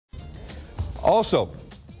Also,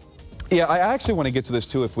 yeah, I actually want to get to this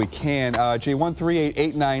too if we can.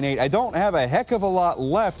 J138898. I don't have a heck of a lot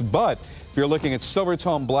left, but if you're looking at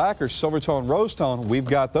Silvertone Black or Silvertone Rose Tone, we've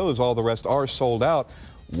got those. All the rest are sold out.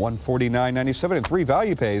 $149.97 and 3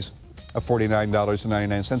 value pays of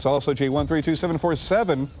 $49.99. Also,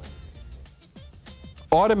 J132747.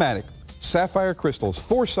 Automatic sapphire crystals,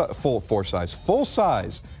 full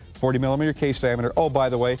size, 40 millimeter case diameter. Oh, by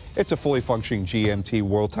the way, it's a fully functioning GMT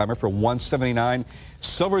world timer for $179.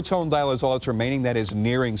 Silvertone dial is all that's remaining. That is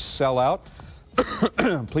nearing sellout.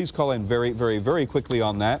 Please call in very, very, very quickly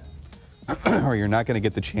on that, or you're not going to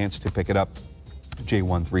get the chance to pick it up.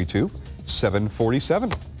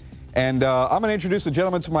 J132747. And I'm going to introduce the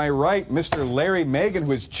gentleman to my right, Mr. Larry Magen,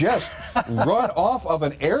 who has just run off of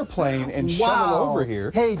an airplane and shuttled over here.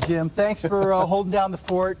 Hey, Jim, thanks for holding down the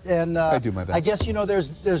fort. And I do my best. I guess, you know,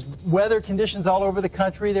 there's weather conditions all over the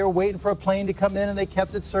country. They were waiting for a plane to come in, and they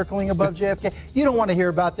kept it circling above JFK. You don't want to hear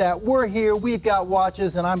about that. We're here. We've got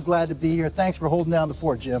watches, and I'm glad to be here. Thanks for holding down the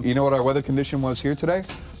fort, Jim. You know what our weather condition was here today?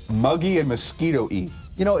 Muggy and mosquito-y.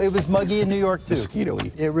 You know, it was muggy in New York, too.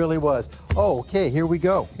 Mosquito-y. It really was. Oh, okay, here we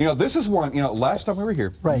go. You know, this is one, you know, last time we were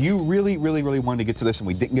here, right, you really, really, really wanted to get to this, and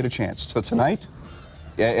we didn't get a chance. So tonight,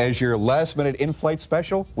 as your last-minute in-flight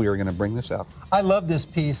special, we are going to bring this out. I love this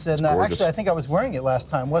piece, and actually, I think I was wearing it last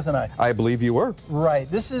time, wasn't I? I believe you were.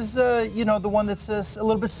 Right. This is, you know, the one that's a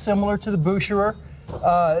little bit similar to the Boucherer.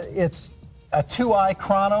 It's a 2-eye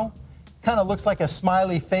chrono. Kind of looks like a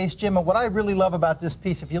smiley face, Jim. And what I really love about this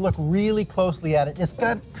piece, if you look really closely at it, it's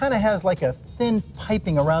got kind of has like a thin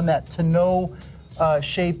piping around that tonneau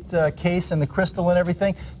shaped case and the crystal and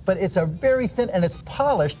everything. But it's a very thin, and it's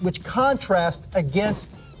polished, which contrasts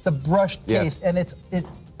against the brushed case, and it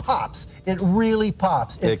pops. It really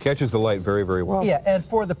pops. It catches the light very, very well. Yeah, and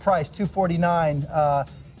for the price, $249.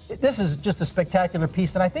 This is just a spectacular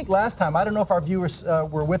piece, and I think last time, I don't know if our viewers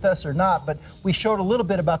were with us or not, but we showed a little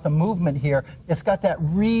bit about the movement here. It's got that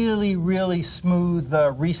really, really smooth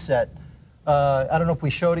reset. I don't know if we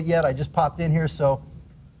showed it yet. I just popped in here, so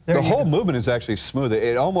there you go. The whole movement is actually smooth.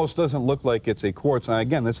 It almost doesn't look like it's a quartz. Now,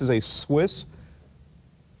 again, this is a Swiss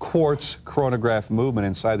quartz chronograph movement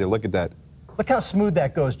inside there. Look at that. Look how smooth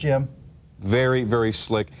that goes, Jim. Very, very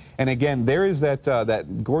slick. And again, there is that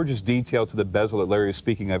that gorgeous detail to the bezel that Larry is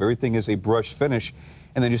speaking of. Everything is a brush finish,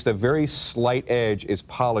 and then just a very slight edge is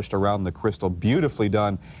polished around the crystal. Beautifully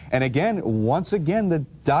done. And again, once again, the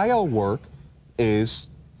dial work is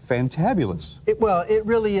fantabulous. Well, it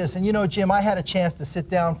really is. And you know, Jim, I had a chance to sit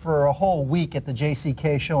down for a whole week at the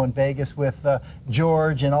JCK show in Vegas with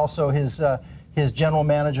George and also his general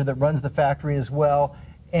manager that runs the factory as well.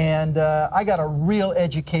 And I got a real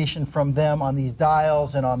education from them on these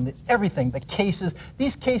dials and on everything, the cases.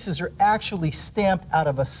 These cases are actually stamped out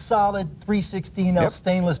of a solid 316L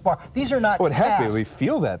stainless bar. These are not cast. It had to. We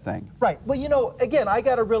feel that thing. Right. Well, you know, again, I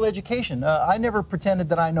got a real education. I never pretended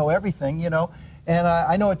that I know everything, you know. And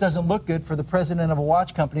I know it doesn't look good for the president of a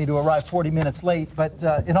watch company to arrive 40 minutes late, but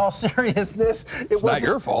in all seriousness, it's not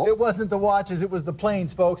your fault. It wasn't the watches, it was the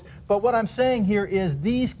planes, folks. But what I'm saying here is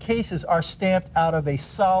these cases are stamped out of a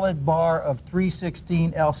solid bar of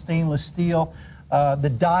 316L stainless steel.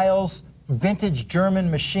 The dials, vintage German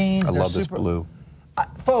machines. I love this blue.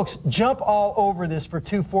 Folks, jump all over this for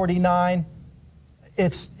 $249.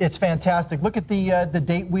 It's fantastic. Look at the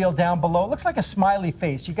date wheel down below. It looks like a smiley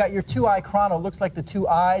face. You got your 2-eye chrono. Looks like the 2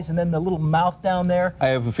 eyes and then the little mouth down there. I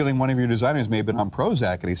have a feeling one of your designers may have been on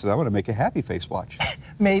Prozac, and he said, I want to make a happy face watch.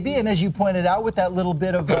 Maybe, and as you pointed out, with that little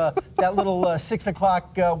bit of that little 6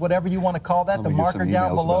 o'clock, whatever you want to call that, the marker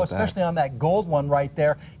down below, especially on that gold one right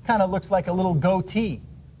there, kind of looks like a little goatee.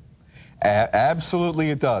 Absolutely,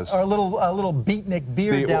 it does. Or a little beatnik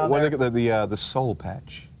beard down there. The soul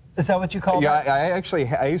patch. Is that what you call that?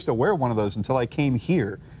 Yeah, I used to wear one of those until I came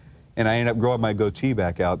here, and I ended up growing my goatee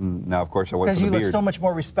back out, and now, of course, I went for the beard. Because you look so much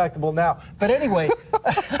more respectable now. But anyway...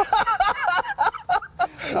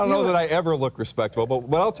 I don't know that I ever look respectable,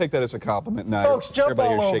 but I'll take that as a compliment now. Folks, jump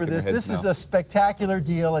all over this. This is a spectacular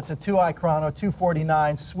deal. It's a 2-eye chrono,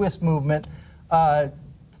 $249, Swiss movement,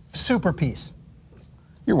 super piece.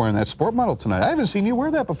 You're wearing that sport model tonight. I haven't seen you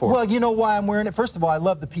wear that before. Well, you know why I'm wearing it? First of all, I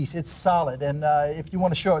love the piece. It's solid. And if you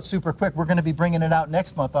want to show it super quick, we're going to be bringing it out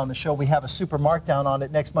next month on the show. We have a super markdown on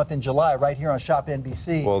it next month in July right here on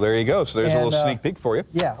ShopNBC. Well, there you go. So there's a little sneak peek for you.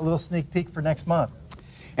 Yeah, a little sneak peek for next month.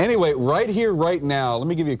 Anyway, right here, right now, let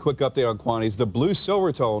me give you a quick update on quantities. The blue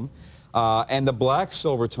Silvertone and the black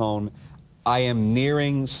Silvertone, I am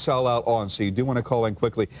nearing sellout on, so you do want to call in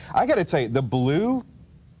quickly. I got to tell you, the blue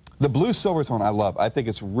Silvertone I love. I think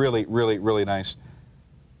it's really, really, really nice.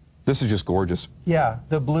 This is just gorgeous. Yeah,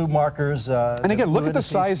 the blue markers. And again, look at the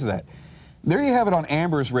size of that. There you have it on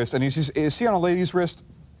Amber's wrist, and you see on a lady's wrist,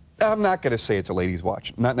 I'm not going to say it's a lady's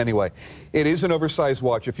watch, not in any way. It is an oversized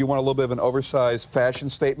watch. If you want a little bit of an oversized fashion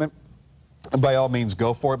statement, by all means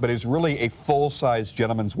go for it, but it's really a full-size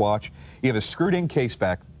gentleman's watch. You have a screwed-in case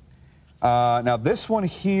back. Now this one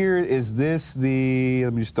here, is this the,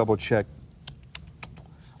 let me just double check.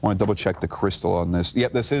 I want to double check the crystal on this.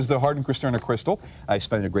 Yep, this is the hardened Cristerna crystal. I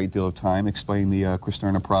spent a great deal of time explaining the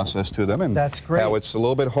Cristerna process to them, and that's great. How it's a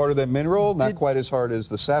little bit harder than mineral, not quite as hard as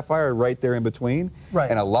the sapphire, right there in between, right,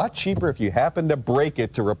 and a lot cheaper if you happen to break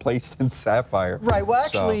it to replace than sapphire. Right. Well,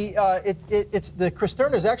 actually, it's the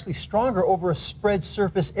Cristerna is actually stronger over a spread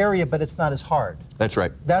surface area, but it's not as hard. That's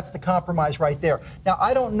right. That's the compromise right there. Now,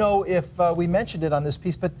 I don't know if we mentioned it on this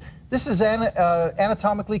piece, but this is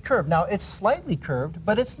anatomically curved. Now, it's slightly curved,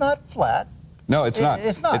 but it's not flat. No, it's not.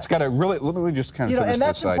 It's not. It's got a really, let me just kind of put this and to the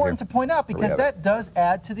that's side important here. to point out, because that does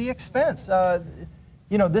add to the expense.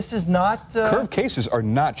 You know, this is not... curved cases are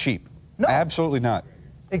not cheap. No. Absolutely not.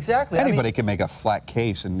 Exactly. Anybody can make a flat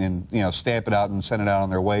case and you know, stamp it out and send it out on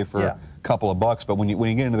their way for a couple of bucks, but when you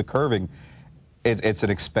get into the curving, it's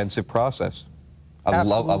an expensive process. I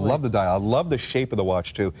love the dial. I love the shape of the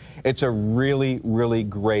watch too. It's a really, really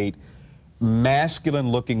great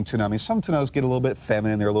masculine-looking tonneau. I mean, some tonneaus get a little bit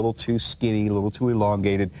feminine. They're a little too skinny, a little too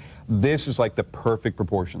elongated. This is like the perfect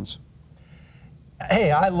proportions.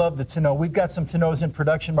 Hey, I love the tonneau. We've got some tonneaus in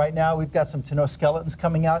production right now. We've got some tonneau skeletons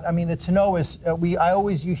coming out. I mean, the tonneau is,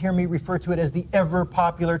 you hear me refer to it as the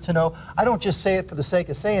ever-popular tonneau. I don't just say it for the sake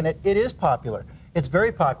of saying it. It is popular. It's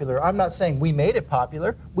very popular. I'm not saying we made it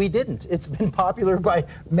popular. We didn't. It's been popular by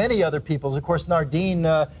many other people. Of course,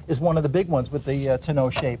 Nardine is one of the big ones with the tonneau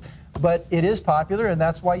shape. But it is popular, and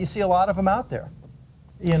that's why you see a lot of them out there,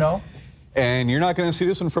 you know? And you're not going to see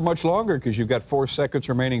this one for much longer, because you've got 4 seconds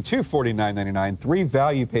remaining to $49.99, 3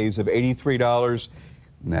 value pays of $83.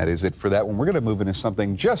 And that is it for that one. We're going to move into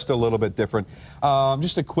something just a little bit different.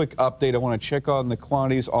 Just a quick update. I want to check on the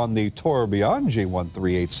quantities on the Tourbillon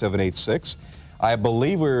J138786. I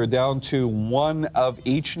believe we're down to 1 of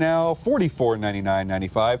each now,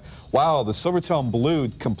 $44.99.95. Wow, the Silvertone Blue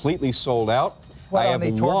completely sold out. What, I have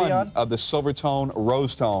the 1 of the Silvertone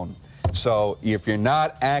Rose Tone. So if you're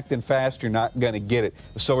not acting fast, you're not going to get it.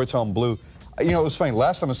 The Silvertone Blue. You know, it was funny.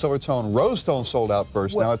 Last time the Silvertone Rose Tone sold out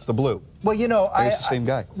first. Well, now it's the blue. Well, you know, it's the same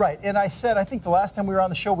guy. Right. And I said, I think the last time we were on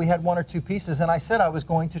the show, we had 1 or 2 pieces, and I said I was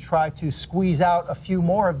going to try to squeeze out a few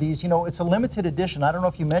more of these. You know, it's a limited edition. I don't know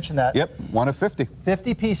if you mentioned that. Yep, 1 of 50.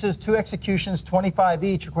 50 pieces, 2 executions, 25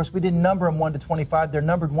 each. Of course, we didn't number them 1 to 25. They're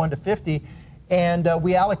numbered 1 to 50. And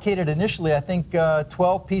we allocated initially, I think,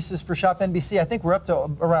 12 pieces for ShopNBC. I think we're up to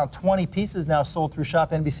around 20 pieces now sold through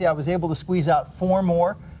ShopNBC. I was able to squeeze out 4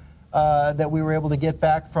 more that we were able to get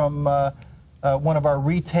back from one of our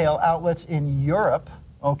retail outlets in Europe,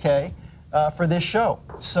 okay, for this show.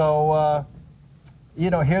 So, you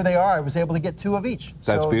know, here they are. I was able to get 2 of each.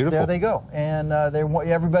 That's beautiful. There they go. And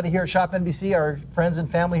everybody here at ShopNBC, our friends and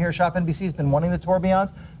family here at ShopNBC has been wanting the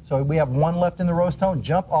tourbillons. So we have 1 left in the rose tone.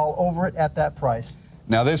 Jump all over it at that price.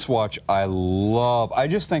 Now this watch I love. I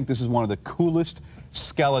just think this is one of the coolest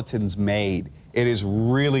skeletons made. It is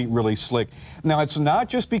really, really slick. Now, it's not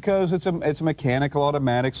just because it's a mechanical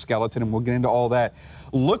automatic skeleton, and we'll get into all that.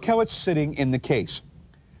 Look how it's sitting in the case.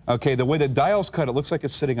 Okay, the way the dial's cut, it looks like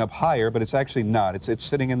it's sitting up higher, but it's actually not. It's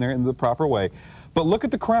sitting in there in the proper way. But look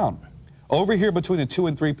at the crown. Over here between the 2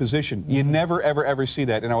 and 3 position, you never, ever, ever see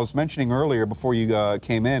that. And I was mentioning earlier before you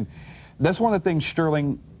came in, that's one of the things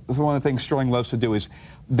Stuhrling loves to do is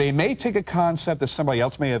they may take a concept that somebody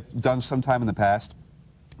else may have done sometime in the past,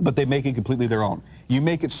 but they make it completely their own. You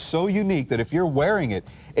make it so unique that if you're wearing it,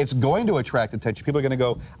 it's going to attract attention. People are going to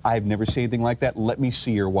go, I've never seen anything like that. Let me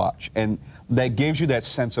see your watch. And that gives you that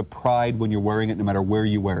sense of pride when you're wearing it, no matter where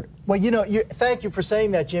you wear it. Well, you know, thank you for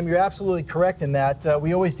saying that, Jim. You're absolutely correct in that.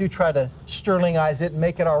 We always do try to Stuhrlingize it and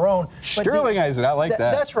make it our own. Stuhrlingize it, I like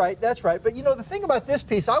that. That's right, that's right. But you know, the thing about this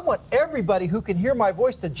piece, I want everybody who can hear my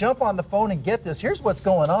voice to jump on the phone and get this. Here's what's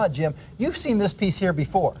going on, Jim. You've seen this piece here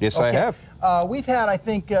before. Yes, okay? I have. We've had, I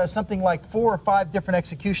think, something like 4 or 5 different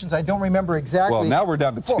executions. I don't remember exactly. Well, now we're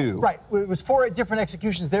down to 2. Right, it was 4 different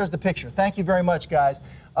executions. There's the picture. Thank you very much, guys.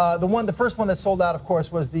 The first one that sold out, of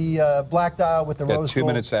course, was the black dial with the rose gold. 2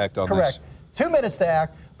 minutes to act on this. Correct. 2 minutes to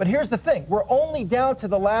act. But here's the thing. We're only down to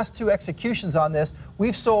the last 2 executions on this.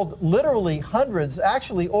 We've sold literally hundreds,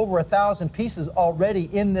 actually over 1,000 pieces already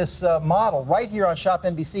in this model right here on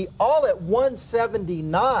ShopNBC, all at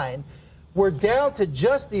 $179. We're down to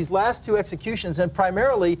just these last 2 executions, and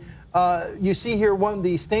primarily, you see here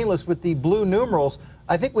the stainless with the blue numerals.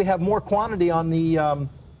 I think we have more quantity on the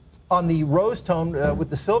rose tone with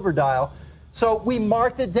the silver dial. So we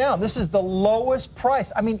marked it down. This is the lowest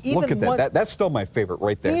price. I mean, even look at that. That's still my favorite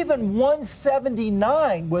right there. Even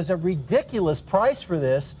 $179 was a ridiculous price for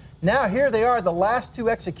this. Now here they are, the last two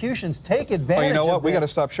executions. Take advantage. Oh, you know what? Of We got to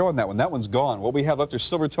this. stop showing that one. That one's gone. What we have left is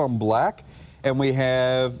silver tone black, and we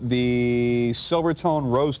have the silver tone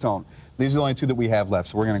rose tone. These are the only two that we have left.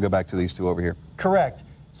 So we're going to go back to these two over here. Correct.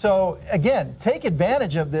 So again, take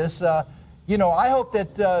advantage of this. You know, I hope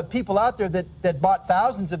that people out there that bought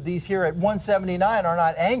thousands of these here at $179 are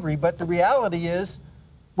not angry, but the reality is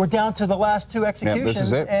we're down to the last two executions, this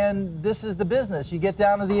is it. and this is the business. You get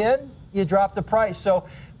down to the end, you drop the price. So,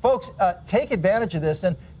 folks, take advantage of this.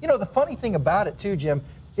 And, you know, the funny thing about it, too, Jim,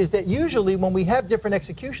 is that usually when we have different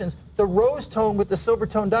executions, the rose tone with the silver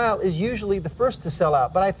tone dial is usually the first to sell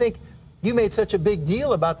out. But I think you made such a big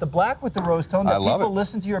deal about the black with the rose tone that people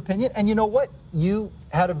listened to your opinion. And you know what? You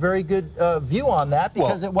had a very good view on that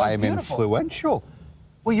because it was I'm beautiful. influential.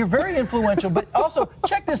 Well, you're very influential. But also,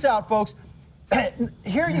 check this out, folks.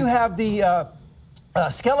 Here you have the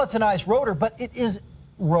skeletonized rotor, but it is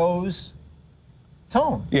rose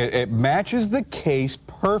tone. Yeah, it matches the case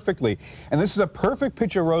perfectly. And this is a perfect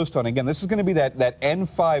picture of rose tone. Again, this is going to be that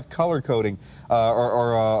N5 color coding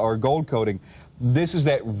or gold coating. This is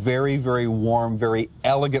that very, very warm, very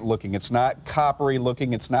elegant looking. It's not coppery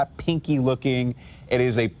looking. It's not pinky looking. It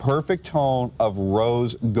is a perfect tone of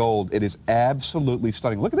rose gold. It is absolutely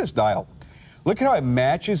stunning. Look at this dial. Look at how it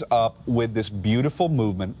matches up with this beautiful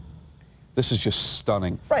movement. This is just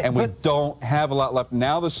stunning. Right, and we don't have a lot left.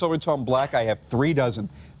 Now the silver tone black, I have 3 dozen.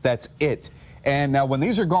 That's it. And now when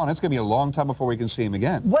these are gone, it's going to be a long time before we can see them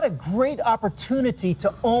again. What a great opportunity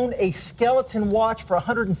to own a skeleton watch for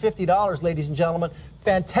 $150, ladies and gentlemen.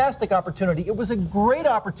 Fantastic opportunity. It was a great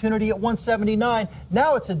opportunity at $179.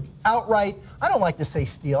 Now it's an outright, I don't like to say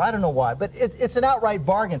steal, I don't know why, but it's an outright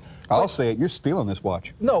bargain. I'll say it, you're stealing this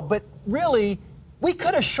watch. No, but really, we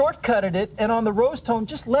could have shortcutted it and on the rose tone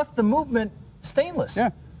just left the movement stainless.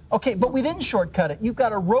 Yeah. Okay, but we didn't shortcut it. You've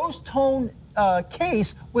got a rose tone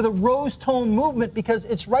case with a rose tone movement because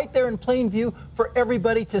it's right there in plain view for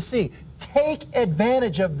everybody to see. Take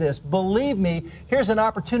advantage of this. Believe me, here's an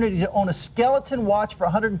opportunity to own a skeleton watch for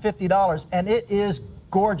 $150, and it is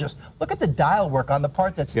gorgeous. Look at the dial work on the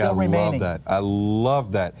part that's still remaining. I love that. I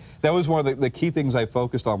love that. That was one of the key things I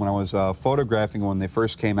focused on when I was photographing when they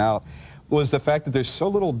first came out, was the fact that there's so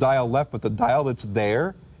little dial left, but the dial that's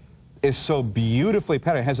there is so beautifully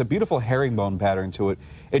patterned. It has a beautiful herringbone pattern to it.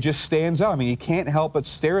 It just stands out. I mean, you can't help but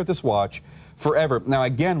stare at this watch forever. Now,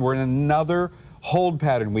 again, we're in another hold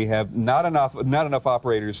pattern. We have not enough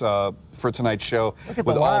operators for tonight's show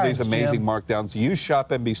with all these amazing markdowns. Use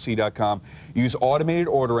ShopNBC.com. Use automated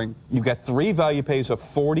ordering. You've got 3 value pays of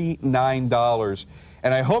 $49.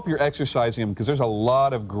 And I hope you're exercising them because there's a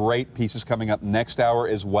lot of great pieces coming up next hour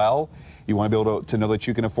as well. You want to be able to know that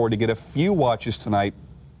you can afford to get a few watches tonight,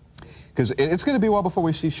 because it's going to be a while before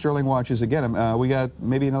we see Stuhrling watches again. We got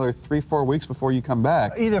maybe another 3-4 weeks before you come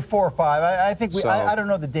back. Either 4 or 5. I think we. I don't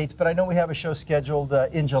know the dates, but I know we have a show scheduled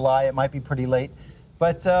in July. It might be pretty late,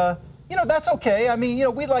 but you know, that's okay. I mean, you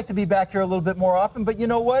know, we'd like to be back here a little bit more often, but you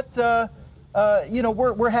know what? You know,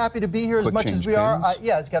 we're happy to be here as much as we are.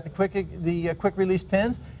 Yeah, it's got the quick release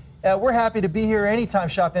pins. We're happy to be here anytime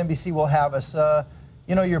ShopNBC will have us.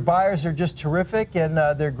 You know, your buyers are just terrific, and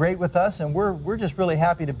they're great with us, and we're just really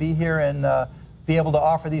happy to be here and be able to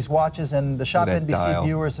offer these watches, and the ShopNBC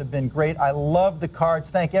viewers have been great. I love the cards.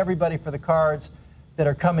 Thank everybody for the cards that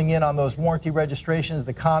are coming in on those warranty registrations,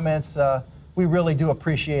 the comments. We really do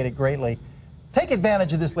appreciate it greatly. Take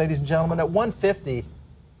advantage of this, ladies and gentlemen. At $150,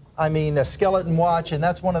 I mean, a skeleton watch, and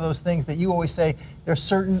that's one of those things that you always say, there's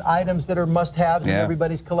certain items that are must-haves in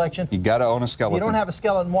everybody's collection. You got to own a skeleton. If you don't have a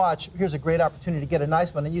skeleton watch, here's a great opportunity to get a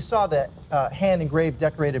nice one. And you saw that hand-engraved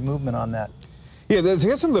decorated movement on that. Yeah,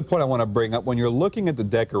 here's some of the point I want to bring up. When you're looking at the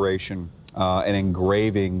decoration and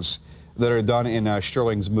engravings that are done in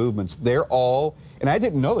Stuhrling's movements, they're all, and I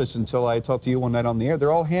didn't know this until I talked to you one night on the air,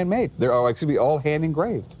 they're all handmade. They're all, excuse me, all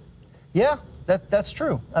hand-engraved. Yeah. That's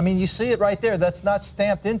true. I mean, you see it right there. That's not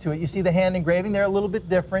stamped into it. You see the hand engraving. They're a little bit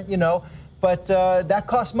different, you know, but that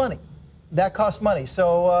costs money. That costs money.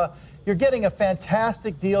 So you're getting a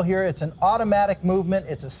fantastic deal here. It's an automatic movement.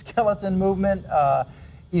 It's a skeleton movement.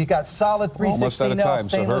 You've got solid 316L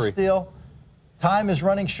stainless steel. Time is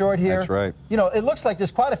running short here. That's right. You know, it looks like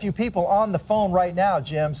there's quite a few people on the phone right now,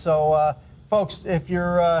 Jim. So, folks, if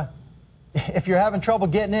you're having trouble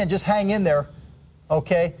getting in, just hang in there,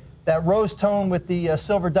 okay? That rose tone with the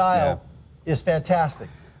silver dial is fantastic.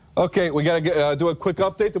 Okay, we got to do a quick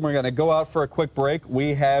update, then we're going to go out for a quick break.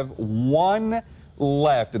 We have one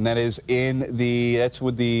left, and that is that's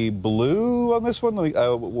with the blue on this one.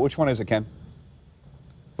 Which one is it, Ken?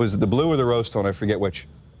 Was it the blue or the rose tone? I forget which.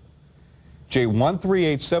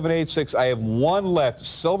 J138786. I have one left.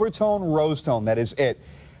 Silver tone, rose tone. That is it.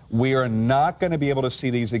 We are not going to be able to see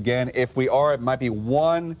these again. If we are, it might be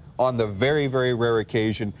one on the very, very rare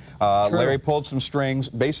occasion. Larry pulled some strings,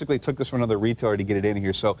 basically took this from another retailer to get it in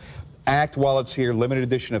here. So act while it's here. Limited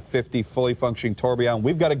edition of 50, fully functioning tourbillon.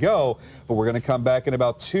 We've got to go, but we're going to come back in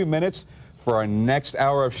about 2 minutes for our next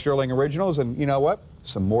hour of Stuhrling Originals. And you know what?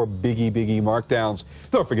 Some more biggie markdowns.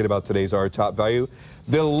 Don't forget about today's our top value.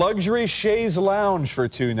 The luxury chaise lounge for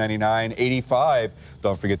 $299.85.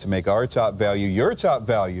 Don't forget to make our top value your top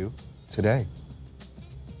value today.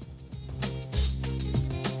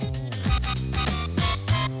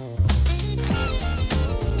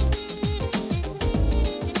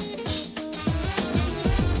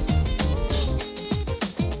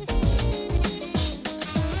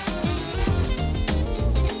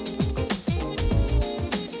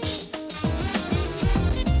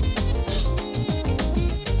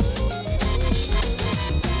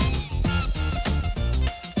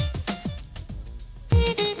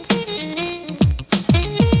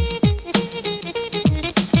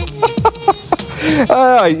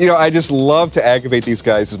 You know, I just love to aggravate these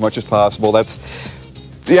guys as much as possible.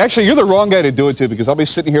 Actually, you're the wrong guy to do it to, because I'll be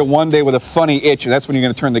sitting here one day with a funny itch, and that's when you're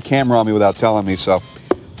going to turn the camera on me without telling me. So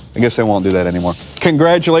I guess I won't do that anymore.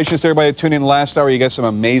 Congratulations to everybody that tuned in last hour. You got some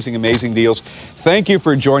amazing, amazing deals. Thank you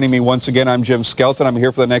for joining me once again. I'm Jim Skelton. I'm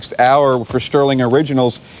here for the next hour for Stuhrling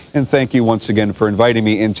Originals, and thank you once again for inviting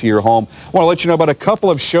me into your home. I want to let you know about a couple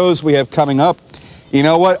of shows we have coming up. You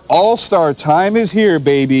know what? All-Star time is here,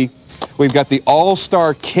 baby. We've got the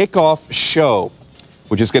All-Star Kickoff Show,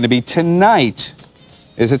 which is going to be tonight.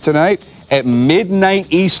 Is it tonight? At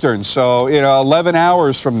midnight Eastern. So, you know, 11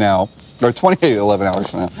 hours from now, or 11 hours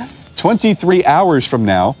from now, 23 hours from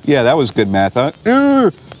now. Yeah, that was good math,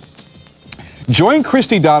 huh? Join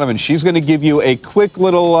Christy Donovan. She's going to give you a quick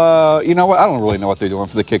little, you know what? I don't really know what they're doing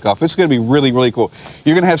for the kickoff. It's going to be really, really cool.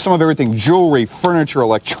 You're going to have some of everything: jewelry, furniture,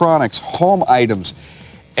 electronics, home items.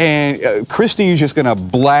 And Christy is just going to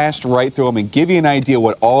blast right through them and give you an idea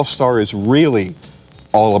what All-Star is really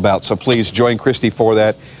all about. So please join Christy for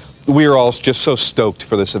that. We are all just so stoked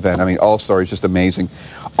for this event. I mean, All-Star is just amazing.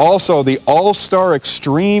 Also, the All-Star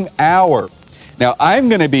Extreme Hour. Now, I'm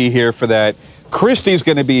going to be here for that. Christy's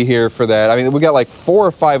going to be here for that. I mean, we got like 4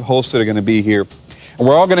 or 5 hosts that are going to be here. And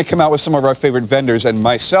we're all going to come out with some of our favorite vendors. And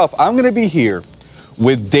myself, I'm going to be here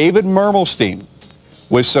with David Mermelstein,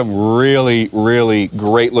 with some really, really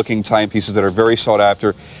great-looking timepieces that are very sought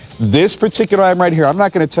after. This particular item right here, I'm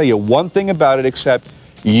not going to tell you one thing about it except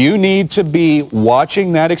you need to be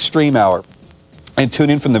watching that Extreme Hour and tune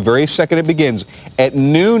in from the very second it begins at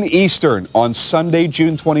noon Eastern on Sunday,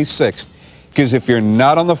 June 26th. Because if you're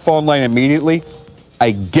not on the phone line immediately,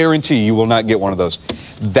 I guarantee you will not get one of those.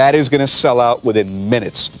 That is going to sell out within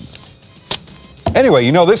minutes. Anyway,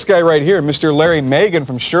 you know this guy right here, Mr. Larry Magen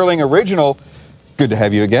from Stuhrling Original. Good to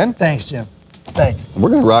have you again. Thanks, Jim. Thanks. We're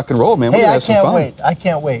going to rock and roll, man. Hey, I can't wait. I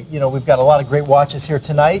can't wait. You know, we've got a lot of great watches here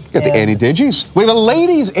tonight. Got the Annie Digis. We have a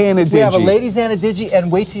ladies Annie Digi. We have a ladies Annie Digi,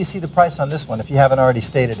 and wait till you see the price on this one if you haven't already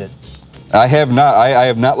stated it. I have not. I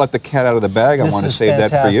have not let the cat out of the bag. I want to save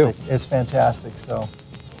that for you. It's fantastic. So,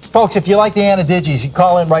 folks, if you like the Annie Digis, you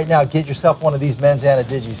call in right now. Get yourself one of these men's Annie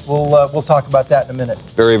Digis. We'll talk about that in a minute.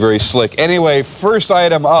 Very, very slick. Anyway, first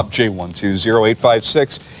item up,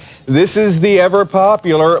 J120856. This is the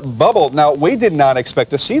ever-popular Bubble. Now, we did not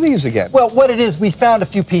expect to see these again. Well, what it is, we found a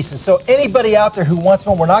few pieces. So anybody out there who wants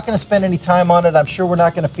one, we're not going to spend any time on it. I'm sure we're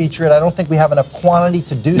not going to feature it. I don't think we have enough quantity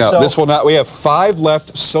to do so. No, this will not. We have 5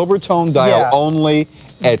 left, silver tone dial only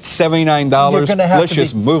at $79. Let's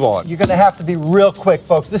just move on. You're going to have to be real quick,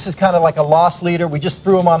 folks. This is kind of like a loss leader. We just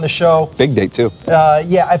threw them on the show. Big date, too.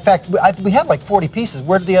 Yeah, in fact, we had like 40 pieces.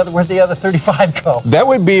 Where'd the other 35 go? That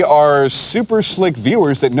would be our super slick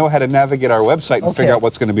viewers that know how to navigate our website and figure out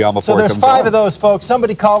what's going to be on before it comes on. So there's 5 of those, folks.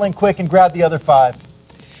 Somebody call in quick and grab the other 5.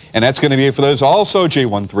 And that's going to be it for those. Also,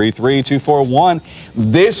 J133241.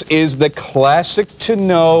 This is the classic to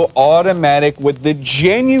know automatic with the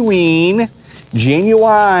genuine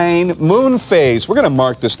moon phase. We're going to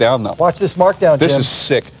mark this down, though. Watch this markdown, Jim. This is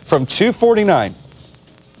sick. From $249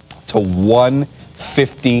 to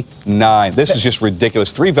 $159. This is just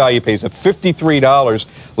ridiculous. 3 value pays of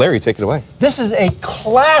 $53. Larry, take it away. This is a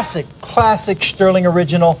classic Stuhrling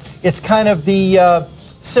original. It's kind of the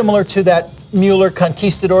similar to that Mueller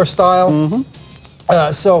Conquistador style.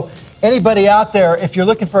 So anybody out there, if you're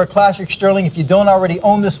looking for a classic Stuhrling, if you don't already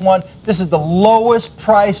own this one, this is the lowest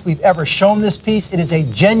price we've ever shown this piece. It is a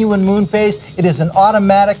genuine moon phase. It is an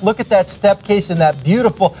automatic. Look at that step case and that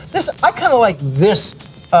beautiful. I kind of like this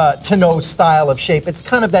tonneau style of shape. It's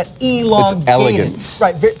kind of that elongated. It's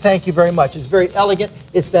elegant. Right, thank you very much. It's very elegant.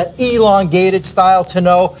 It's that elongated style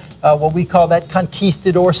tonneau, what we call that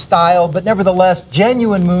conquistador style, but nevertheless,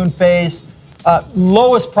 genuine moon phase.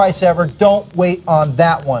 Lowest price ever. Don't wait on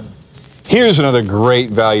that one. Here's another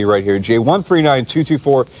great value right here, Jay.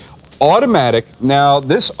 139224. Automatic. Now,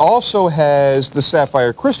 this also has the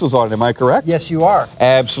sapphire crystals on it. Am I correct? Yes, you are.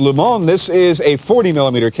 Absolument. This is a 40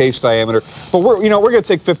 millimeter case diameter. But we're going to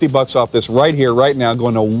take $50 off this right here, right now,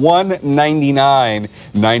 going to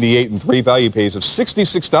 $199.98 and 3 value pays of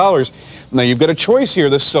 $66. Now, you've got a choice here: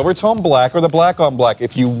 the silver tone black or the black on black.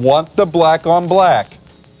 If you want the black on black,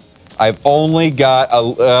 I've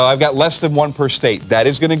got less than one per state. That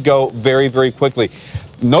is going to go very, very quickly.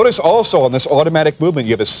 Notice also on this automatic movement,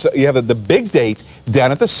 you have the big date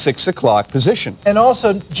down at the 6 o'clock position. And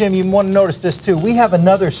also, Jim, you want to notice this too. We have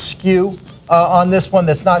another SKU on this one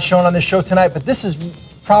that's not shown on this show tonight, but this is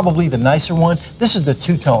probably the nicer one. This is the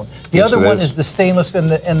two-tone. The other one is the stainless, and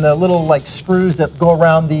the little like screws that go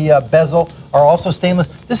around the bezel are also stainless.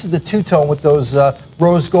 This is the two-tone with those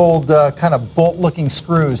rose gold kind of bolt-looking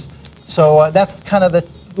screws. So that's kind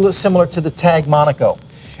of similar to the Tag Monaco.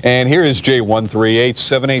 And here is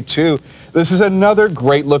J138782. This is another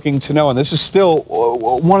great looking tonneau, and this is still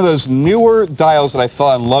one of those newer dials that I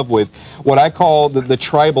fell in love with, what I call the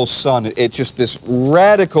tribal sun. It's just this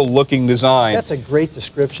radical looking design. That's a great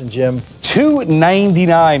description, Jim.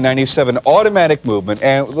 $299.97 automatic movement.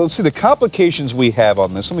 And let's see the complications we have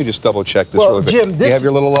on this. Let me just double check this real quick. Jim, you have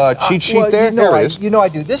your little cheat sheet there? There it is. You know I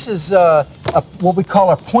do. This is what we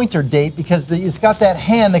call a pointer date, because it's got that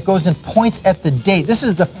hand that goes and points at the date. This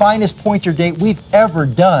is the finest pointer date we've ever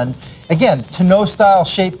done. Again, tonneau style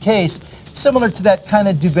shaped case, similar to that kind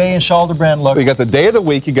of Duvet and Schalderbrand look. You got the day of the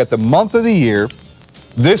week, you got the month of the year.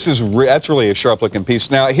 That's really a sharp looking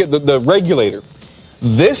piece. Now here, the regulator.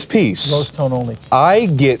 This piece, rose tone only. I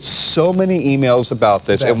get so many emails about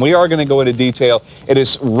this, and we are going to go into detail. It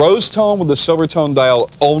is rose tone with the silver tone dial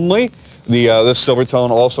only. The silver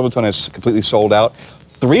tone, all silver tone, is completely sold out.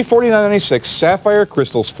 $349.96, sapphire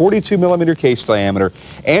crystals, 42 millimeter case diameter,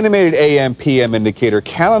 animated AM PM indicator,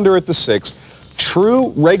 calendar at the 6,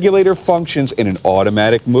 true regulator functions in an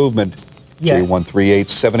automatic movement. Yeah.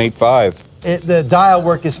 J138785. The dial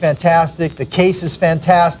work is fantastic. The case is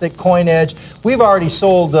fantastic. Coin edge. We've already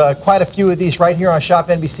sold quite a few of these right here on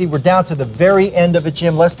ShopNBC. We're down to the very end of it,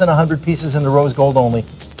 Jim. Less than 100 pieces in the rose gold only.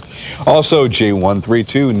 Also,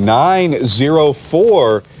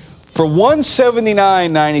 J132904 for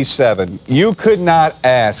 $179.97. You could not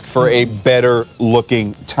ask for a better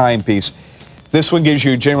looking timepiece. This one gives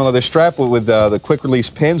you a genuine leather strap with the quick release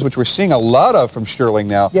pins, which we're seeing a lot of from Stuhrling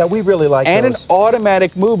now. Yeah, we really like those. And an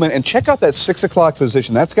automatic movement. And check out that 6 o'clock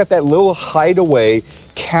position. That's got that little hideaway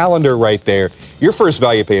calendar right there. Your first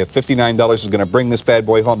value pay of $59 is going to bring this bad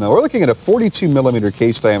boy home. Now, we're looking at a 42 millimeter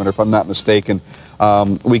case diameter, if I'm not mistaken.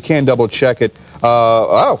 We can double check it.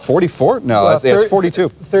 44? No, it's 42.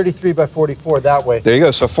 33 by 44 that way. There you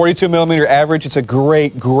go. So 42 millimeter average. It's a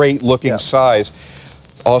great, great looking size.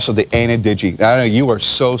 Also, the Anadigi. I know you are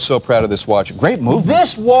so proud of this watch. Great movement.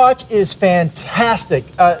 This watch is fantastic.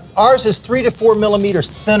 Ours is 3 to 4 millimeters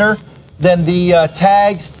thinner than the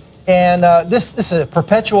Tags. And this is a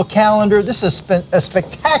perpetual calendar. This is a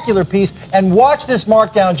spectacular piece. And watch this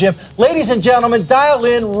markdown, Jim. Ladies and gentlemen, dial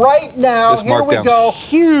in right now. This Here we go.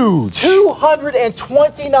 Huge.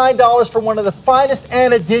 $229 for one of the finest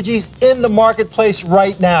Anadigis in the marketplace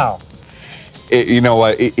right now. You know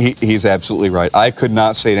what? He's absolutely right. I could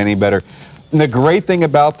not say it any better. And the great thing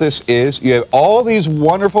about this is you have all these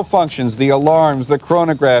wonderful functions, the alarms, the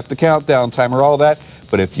chronograph, the countdown timer, all that.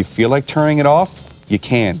 But if you feel like turning it off, you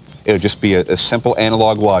can. It'll just be a simple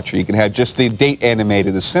analog watch. Or you can have just the date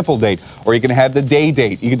animated, the simple date, or you can have the day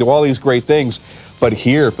date. You can do all these great things. But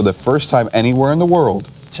here, for the first time anywhere in the world,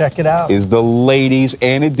 check it out, is the ladies'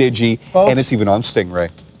 Anadigi, folks, and it's even on Stingray.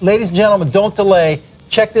 Ladies and gentlemen, don't delay.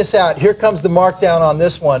 Check this out. Here comes the markdown on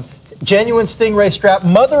this one. Genuine Stingray strap,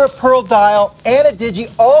 mother of pearl dial,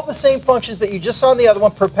 Anadigi, all the same functions that you just saw in the other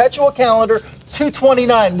one. Perpetual calendar,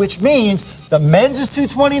 $229, which means the men's is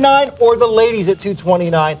 $229 or the ladies at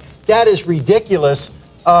 $229. That is ridiculous.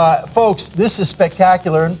 Folks, this is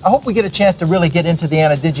spectacular. And I hope we get a chance to really get into the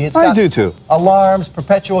Anadigi. It's got I do too. Alarms,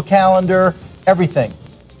 perpetual calendar, everything.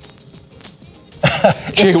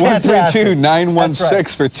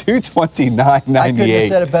 J132916 for $229.98. I couldn't have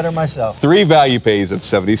said it better myself. 3 value pays of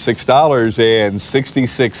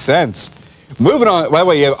 $76.66. Moving on, by the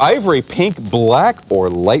way, you have ivory, pink, black,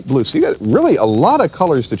 or light blue. So you got really a lot of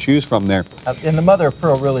colors to choose from there. And the mother of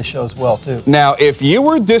pearl really shows well, too. Now, if you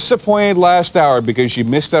were disappointed last hour because you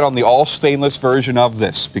missed out on the all stainless version of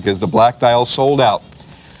this, because the black dial sold out,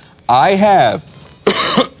 I have,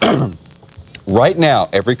 right now,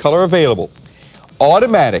 every color available.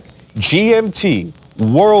 Automatic, GMT,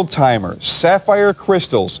 World Timer, Sapphire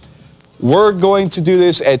Crystals. We're going to do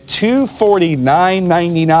this at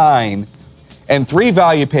 $249.99 and 3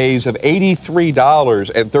 value pays of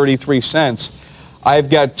 $83.33. I've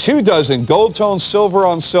got 2 dozen gold tone silver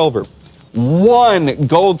on silver, 1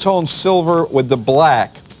 gold tone silver with the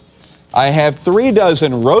black. I have 3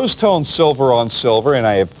 dozen rose tone silver on silver, and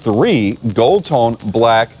I have 3 gold tone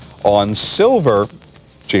black on silver.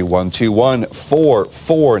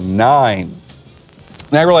 J121449.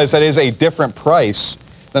 And I realize that is a different price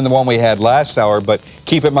than the one we had last hour, but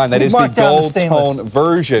keep in mind that is the gold tone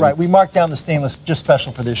version. Right, we marked down the stainless just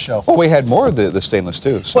special for this show. Well, we had more of the stainless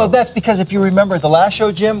too. So. Well, that's because if you remember the last show,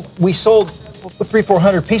 Jim, we sold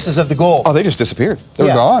 300-400 pieces of the gold. Oh, they just disappeared. They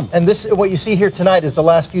were gone. And this, what you see here tonight, is the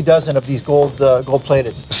last few dozen of these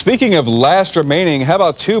gold-plated. Speaking of last remaining, how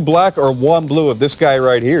about 2 black or 1 blue of this guy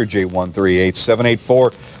right here,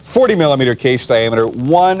 J138784, 40mm case diameter,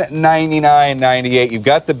 $199.98. You've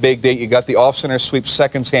got the big date, you got the off-center sweep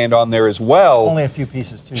seconds hand on there as well. Only a few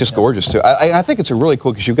pieces too. Just gorgeous too. I think it's a really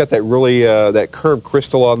cool because you've got that really that curved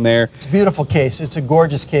crystal on there. It's a beautiful case. It's a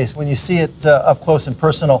gorgeous case. When you see it up close and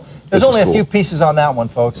personal, there's only a few pieces on that one,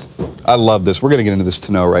 folks. I love this. We're going to get into this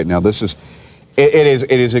to know right now. This is, it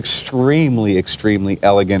is extremely, extremely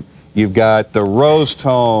elegant. You've got the rose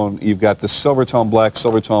tone, you've got the silver tone black,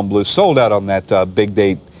 silver tone blue, sold out on that big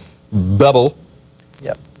date bubble.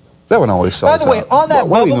 Yep. That one always sells out. By the way, on that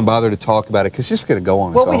why bubble, do we even bother to talk about it? Because it's just going to go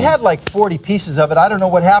on. Well, we had like 40 pieces of it. I don't know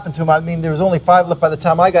what happened to them. I mean, there was only 5 left by the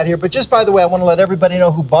time I got here. But just by the way, I want to let everybody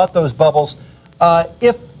know who bought those bubbles.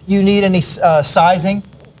 If you need any sizing,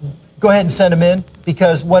 go ahead and send them in,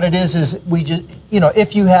 because what it is we just, you know,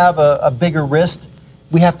 if you have a bigger wrist,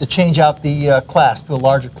 we have to change out the clasp to a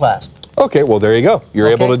larger clasp. Okay, well, there you go. You're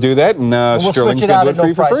able to do that, and we'll Stuhrling's switch it going out to do it for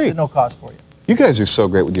you for free. At no cost for you. You guys are so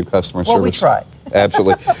great with your customer service. Well, we try.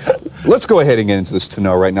 Absolutely. Let's go ahead and get into this to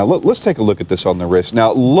know right now. Let's take a look at this on the wrist.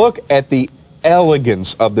 Now, look at the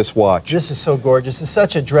elegance of this watch. This is so gorgeous. It's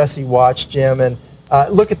such a dressy watch, Jim, and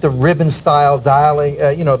look at the ribbon-style dialing,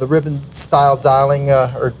 you know, the ribbon-style dialing,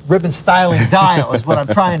 or ribbon-styling dial is what I'm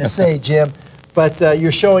trying to say, Jim. But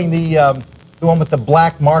you're showing the one with the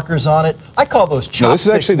black markers on it. I call those chopsticks. No, this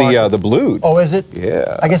is actually the blue. Oh, is it?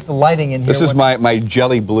 Yeah. I guess the lighting in here. This is my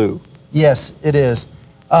jelly blue. Yes, it is.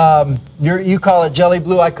 You call it jelly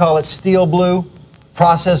blue. I call it steel blue,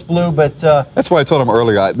 processed blue. But that's why I told him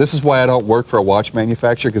earlier. This is why I don't work for a watch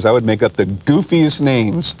manufacturer, because I would make up the goofiest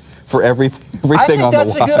names for everything on the watch. I think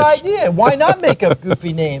that's a good idea. Why not make up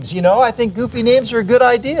goofy names? You know, I think goofy names are a good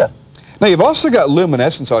idea. Now, you've also got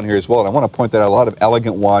luminescence on here as well, and I want to point that out. A lot of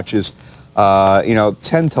elegant watches, you know,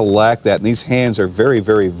 tend to lack that, and these hands are very,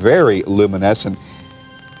 very, very luminescent.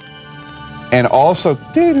 And also,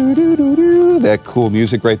 that cool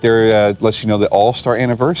music right there lets you know the All-Star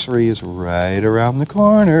Anniversary is right around the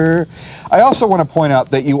corner. I also want to point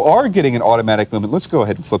out that you are getting an automatic movement. Let's go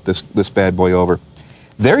ahead and flip this bad boy over.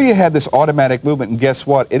 There you have this automatic movement, and guess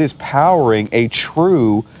what? It is powering a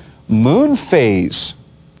true moon phase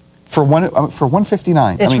for $159.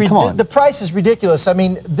 I mean, come on. The price is ridiculous. I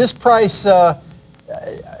mean, this price, I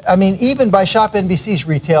mean, even by ShopNBC's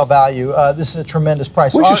retail value, this is a tremendous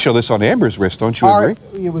price. We should show this on Amber's wrist, don't you agree?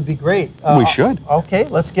 It would be great. We should. Okay,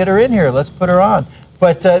 let's get her in here. Let's put her on.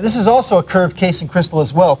 But this is also a curved case and crystal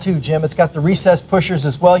as well, too, Jim. It's got the recessed pushers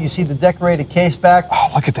as well. You see the decorated case back.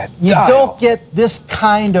 Oh, look at that You dial. don't get this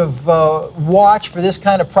kind of watch for this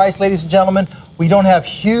kind of price, ladies and gentlemen. We don't have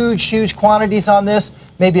huge, huge quantities on this,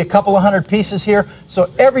 maybe a couple of 100 pieces here. So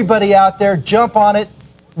everybody out there, jump on it.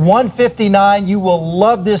 $159. You will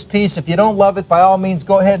love this piece. If you don't love it, by all means,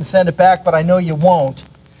 go ahead and send it back, but I know you won't.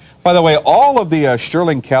 By the way, all of the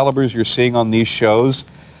Stuhrling calibers you're seeing on these shows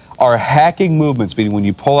are hacking movements, meaning when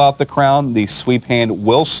you pull out the crown, the sweep hand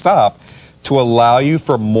will stop to allow you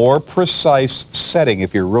for more precise setting.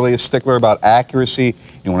 If you're really a stickler about accuracy,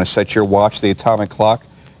 you want to set your watch to the atomic clock,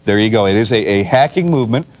 there you go. It is a hacking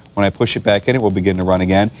movement. When I push it back in, it will begin to run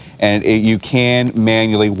again, and you can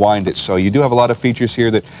manually wind it. So you do have a lot of features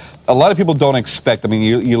here that a lot of people don't expect. I mean,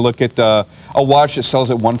 you look at a watch that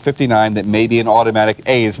sells at $159 that may be an automatic,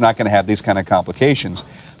 is not going to have these kind of complications.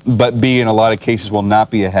 but B, in a lot of cases, will not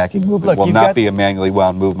be a hacking movement, will not be a manually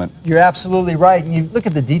wound movement. You're absolutely right. And you look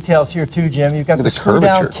at the details here too, Jim. You've got the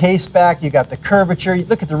screw-down case back. You've got the curvature. You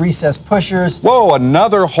look at the recessed pushers. Whoa,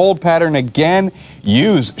 another hold pattern again.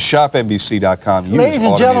 Use ShopNBC.com. Ladies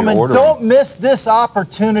and gentlemen, don't miss this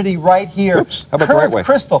opportunity right here. Oops, how about the right way?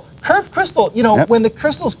 Crystal. Curved crystal, you know, when the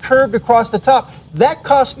crystal's curved across the top, that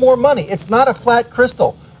costs more money. It's not a flat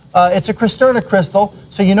crystal. It's a Cristerna crystal,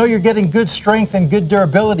 so you know you're getting good strength and good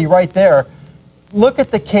durability right there. Look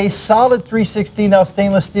at the case, solid 316L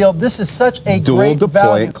stainless steel. This is such a great value. Dual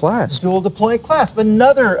deployant clasp. Dual deployant clasp.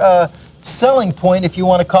 Another selling point, if you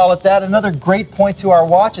want to call it that, another great point to our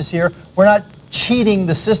watches here. We're not cheating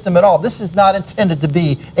the system at all. This is not intended to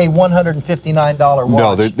be a $159 watch.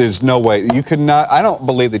 No, there's no way. You could not, I don't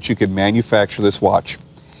believe that you could manufacture this watch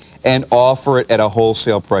and offer it at a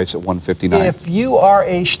wholesale price at $159. If you are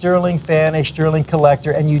a Stuhrling fan, a Stuhrling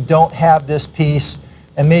collector, and you don't have this piece,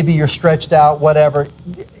 and maybe you're stretched out, whatever,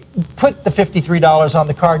 put the $53 on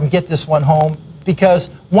the card and get this one home,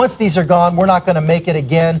 because once these are gone, we're not going to make it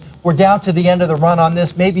again. We're down to the end of the run on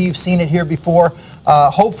this. Maybe you've seen it here before.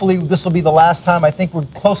 Hopefully this will be the last time. I think we're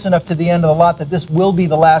close enough to the end of the lot that this will be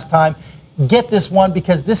the last time. Get this one,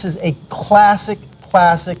 because this is a classic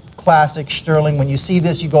Stuhrling. When you see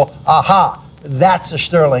this, you go, aha, that's a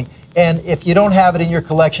Stuhrling. And if you don't have it in your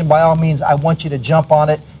collection, by all means, I want you to jump on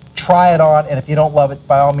it, try it on, and if you don't love it,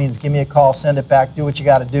 by all means, give me a call, send it back, do what you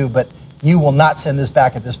got to do, but you will not send this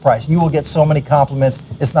back at this price. You will get so many compliments,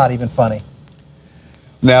 it's not even funny.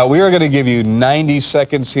 Now, we are going to give you 90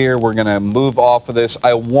 seconds here. We're going to move off of this.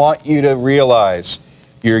 I want you to realize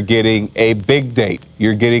you're getting a big date,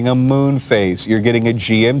 you're getting a moon phase, you're getting a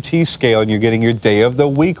GMT scale, and you're getting your day of the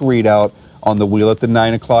week readout on the wheel at the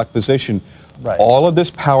 9 o'clock position. Right. All of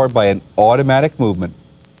this powered by an automatic movement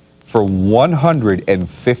for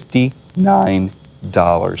 $159.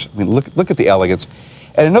 I mean, look at the elegance.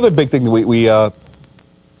 And another big thing that we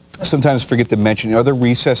sometimes forget to mention are the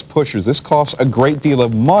recessed pushers. This costs a great deal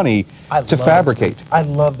of money to fabricate. I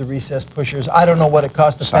love the recessed pushers. I don't know what it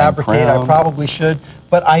costs to fabricate. I probably should,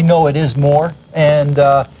 but I know it is more. And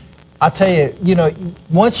I'll tell you, you know,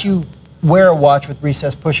 once you wear a watch with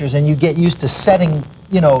recessed pushers and you get used to setting,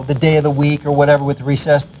 you know, the day of the week or whatever with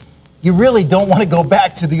recessed, you really don't want to go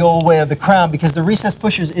back to the old way of the crown, because the recessed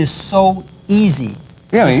pushers is so easy.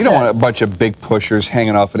 Yeah, I mean, you don't want a bunch of big pushers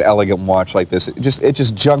hanging off an elegant watch like this. It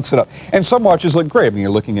just junks it up. And some watches look great. I mean,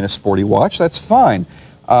 you're looking at a sporty watch, that's fine.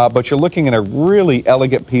 But you're looking at a really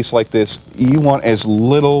elegant piece like this. You want as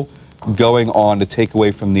little going on to take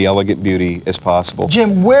away from the elegant beauty as possible.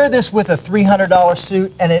 Jim, wear this with a $300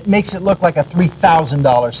 suit, and it makes it look like a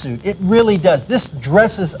 $3,000 suit. It really does. This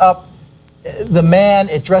dresses up the man.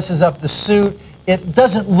 It dresses up the suit. It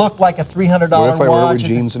doesn't look like a $300 watch. What if I wear it with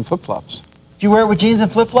jeans and flip-flops? If you wear it with jeans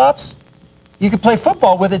and flip-flops, you could play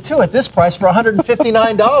football with it too at this price for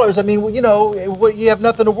 $159. I mean, you know, you have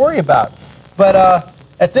nothing to worry about. But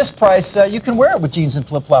at this price, you can wear it with jeans and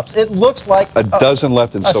flip-flops. It looks like a dozen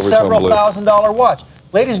left in silver tone blue. A several $1,000 watch.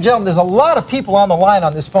 Ladies and gentlemen, there's a lot of people on the line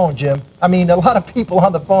on this phone, Jim. I mean, a lot of people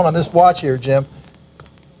on the phone on this watch here, Jim.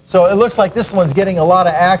 So it looks like this one's getting a lot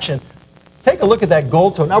of action. Take a look at that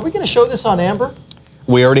gold tone. Now, are we going to show this on amber?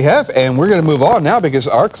 We already have, and we're going to move on now because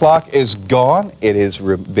our clock is gone. It has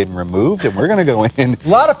been removed, and we're going to go in a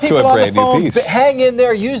lot of people to a on brand the phone. new piece. Hang in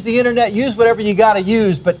there, use the internet, use whatever you got to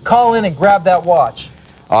use, but call in and grab that watch.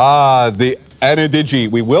 The Anadigi.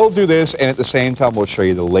 We will do this, and at the same time, we'll show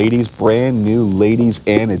you the ladies, brand new ladies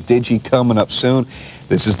Anadigi coming up soon.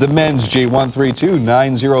 This is the men's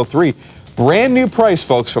J132903. Brand new price,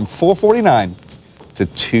 folks, from $449 to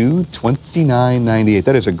 $229.98.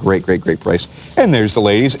 That is a great, great, great price. And there's the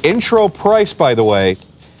ladies. Intro price, by the way,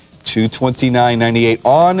 $229.98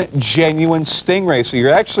 on genuine Stingray. So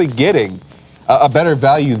you're actually getting a better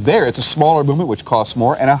value there. It's a smaller movement, which costs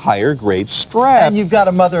more, and a higher grade strap. And you've got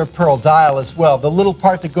a mother of pearl dial as well. The little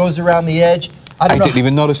part that goes around the edge. I didn't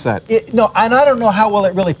even notice that. No, and I don't know how well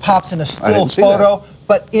it really pops in a still photo,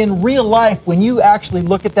 but in real life, when you actually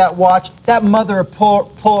look at that watch, that mother of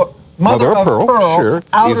pearl sure.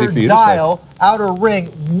 outer dial, outer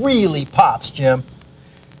ring really pops, Jim.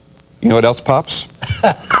 You know what else pops?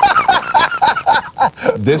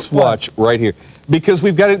 This watch right here. Because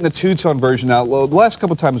we've got it in the two-tone version now. Well, the last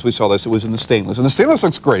couple times we saw this, it was in the stainless. And the stainless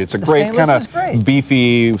looks great. It's a great kind of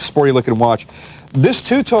beefy, sporty-looking watch. This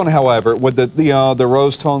two-tone, however, with the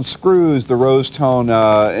rose-tone screws, the rose-tone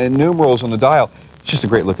numerals on the dial, it's just a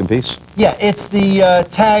great-looking piece. Yeah, it's the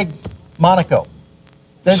Tag Monaco.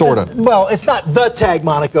 Sort of. Well, it's not the Tag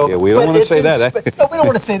Monaco. Yeah, we don't want to say that. No, we don't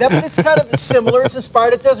want to say that, but it's kind of similar. It's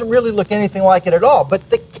inspired. It doesn't really look anything like it at all. But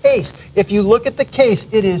the case. If you look at the case,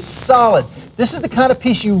 it is solid. This is the kind of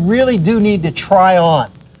piece you really do need to try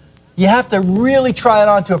on. You have to really try it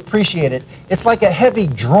on to appreciate it. It's like a heavy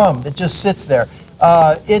drum that just sits there.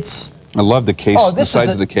 I love the case, the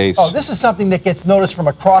sides of the case. Oh, this is something that gets noticed from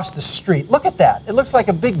across the street. Look at that. It looks like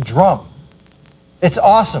a big drum. It's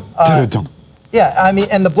awesome. Yeah, I mean,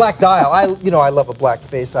 and the black dial, I love a black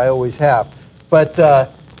face. I always have. But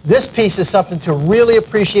this piece is something to really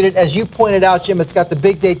appreciate it. As you pointed out, Jim, it's got the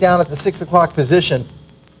big date down at the 6 o'clock position.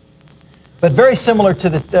 But very similar to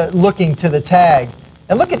the looking to the tag.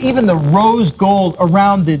 And look at even the rose gold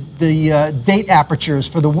around the date apertures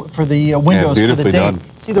for the windows for the date. Done.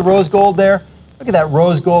 See the rose gold there? Look at that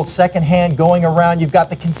rose gold second hand going around. You've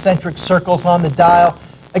got the concentric circles on the dial.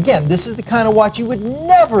 Again, this is the kind of watch you would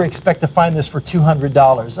never expect to find this for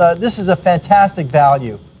 $200. This is a fantastic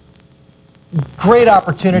value. Great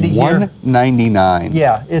opportunity here. $199.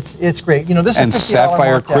 Yeah, it's great. You know, this and is $50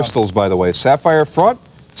 sapphire markdown. crystals, by the way. Sapphire front,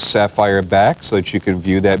 sapphire back, so that you can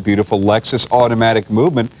view that beautiful Lexus automatic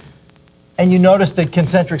movement. And you notice the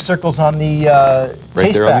concentric circles on the right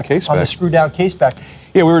case there back, on the case on back. the screw-down case back.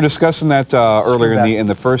 Yeah, we were discussing that earlier in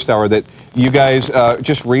the first hour, that you guys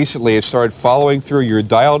just recently have started following through your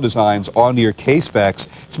dial designs onto your case backs.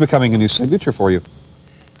 It's becoming a new signature for you.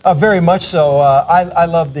 Very much so. I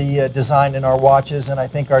love the design in our watches, and I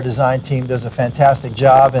think our design team does a fantastic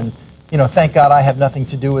job. And you know, thank God I have nothing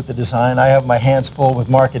to do with the design. I have my hands full with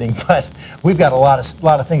marketing, but we've got a lot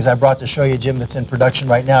of things I brought to show you, Jim, that's in production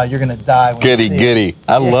right now. You're going to die when you see it. Giddy.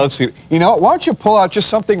 I love seeing it. You know, why don't you pull out just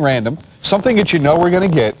something random, something that you know we're going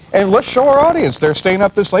to get, and let's show our audience. They're staying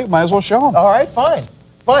up this late. Might as well show them. All right, fine.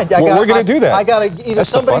 Fine. Well, we're going to do that. I got to either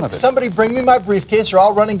somebody bring me my briefcase, or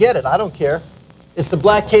I'll run and get it. I don't care. It's the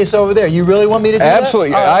black case over there. You really want me to do Absolutely.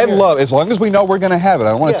 that? Absolutely. I love it. As long as we know we're going to have it. I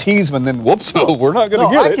don't want to tease them and then, whoops, we're not going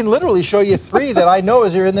to get it. I can literally show you 3 that I know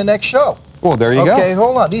are in the next show. Well, there you go. Okay,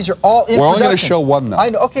 hold on. These are all in production. We're only going to show one, though. I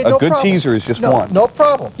know. Okay, no problem. A good teaser is just one. No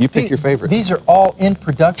problem. You pick your favorite. These are all in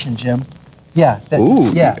production, Jim. Yeah.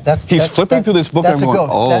 Ooh. Yeah, He's flipping through this book and I'm going,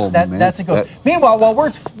 oh, man. That's a ghost. Meanwhile, while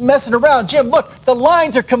we're messing around, Jim, look, the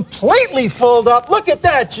lines are completely filled up. Look at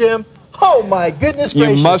that, Jim. Oh, my goodness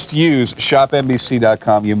gracious. You must use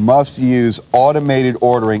ShopNBC.com. You must use automated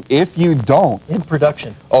ordering. If you don't... In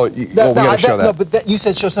production. Oh, we got to show that. No, but you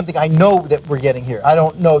said show something I know that we're getting here. I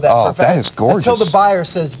don't know that for a fact. That is gorgeous. Until the buyer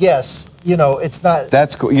says yes, you know, it's not...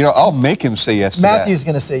 That's cool. You know, I'll make him say yes to Matthew's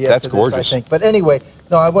going to say yes to this, gorgeous. I think. But anyway,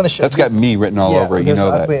 no, I want to show... That's got me written all over it. You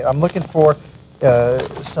know that. Wait, I'm looking for...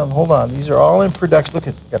 hold on. These are all in production. Look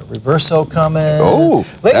at, got a reverso coming. Oh,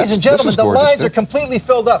 ladies and gentlemen, the lines are completely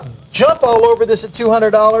filled up. Jump all over this at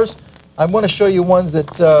 $200. I want to show you ones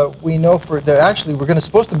that we know that actually we're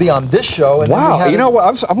supposed to be on this show. And wow, you know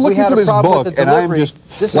what? I'm looking through this book and I'm just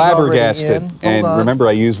flabbergasted. And remember,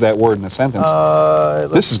 I used that word in a sentence.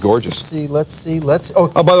 This is gorgeous. Let's see. Oh,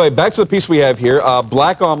 by the way, back to the piece we have here.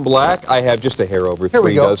 Black on black. I have just a hair over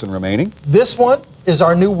 3 dozen remaining. This one is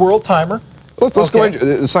our new world timer. Let's go ahead.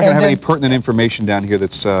 It's not going to have any pertinent information down here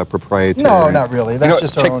that's proprietary. No, not really. That's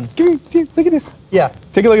just our own. Look at this. Yeah.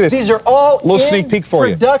 Take a look at this. These are all little sneak peek for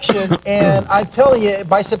production, and I'm telling you,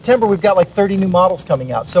 by September we've got like 30 new models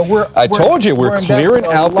coming out. So I told you, we're clearing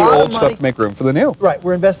out the old stuff to make room for the new. Right.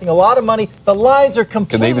 We're investing a lot of money. The lines are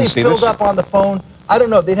completely filled up on the phone. I don't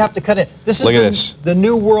know. They'd have to cut in. This is the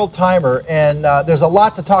new world timer, and there's a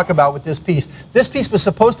lot to talk about with this piece. This piece was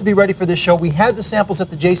supposed to be ready for this show. We had the samples at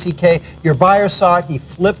the JCK. Your buyer saw it. He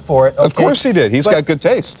flipped for it. Okay? Of course he did. He's got good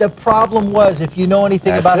taste. The problem was, if you know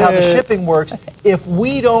anything about how the shipping works, if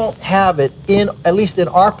we don't have it at least in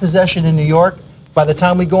our possession in New York, by the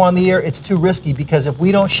time we go on the air, it's too risky, because if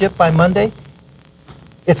we don't ship by Monday,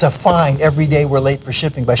 it's a fine every day we're late for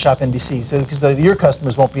shipping by ShopNBC, so because your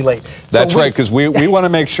customers won't be late. That's right, because we want to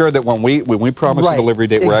make sure that when we promise a delivery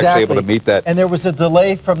date, we're actually able to meet that. And there was a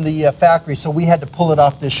delay from the factory, so we had to pull it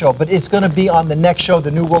off this show. But it's going to be on the next show,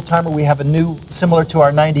 the new world timer. We have a new, similar to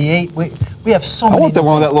our 98. We have so many. I want the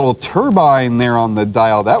one with that little turbine there on the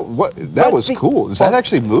dial. That was cool. Does that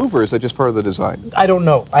actually move, or is that just part of the design? I don't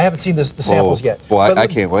know. I haven't seen the samples yet. Well, I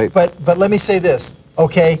can't wait. But let me say this,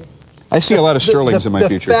 okay? I see a lot of Stuhrlings in my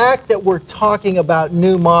future. The fact that we're talking about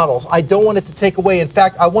new models, I don't want it to take away. In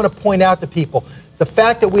fact, I want to point out to people, the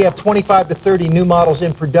fact that we have 25 to 30 new models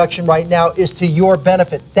in production right now is to your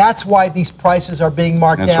benefit. That's why these prices are being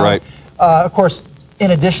marked down. That's right. Of course,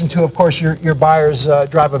 in addition to, of course, your buyers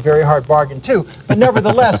drive a very hard bargain too. But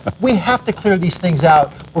nevertheless, we have to clear these things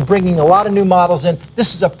out. We're bringing a lot of new models in.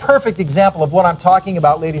 This is a perfect example of what I'm talking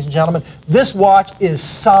about, ladies and gentlemen. This watch is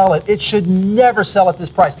solid. It should never sell at this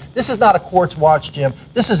price. This is not a quartz watch, Jim.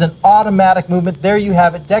 This is an automatic movement. There you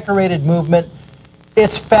have it, decorated movement.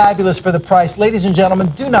 It's fabulous for the price. Ladies and gentlemen,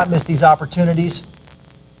 do not miss these opportunities.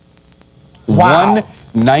 Wow.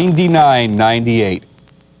 $199.98.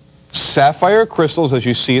 Sapphire crystals, as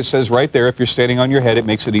you see, it says right there, if you're standing on your head, it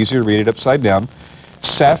makes it easier to read it upside down.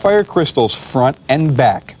 Sapphire crystals front and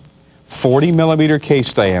back, 40-millimeter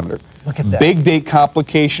case diameter. Look at that. Big date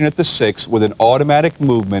complication at the 6 with an automatic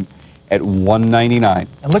movement at $199.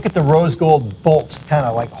 And look at the rose gold bolts, kind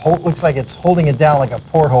of like, looks like it's holding it down like a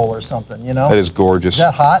porthole or something, you know? That is gorgeous. Is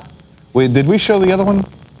that hot? Wait, did we show the other one?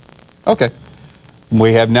 Okay.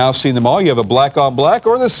 We have now seen them all. You have a black on black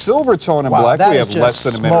or the silver tone in black. We have less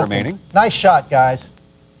than a minute remaining. Nice shot, guys.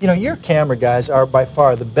 You know, your camera guys are by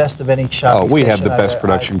far the best of any shopping station. Oh, we have the I've best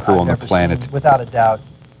production crew on the planet. Seen, without a doubt.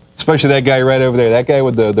 Especially that guy right over there. That guy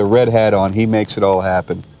with the red hat on, he makes it all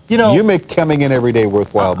happen. You know, you make coming in every day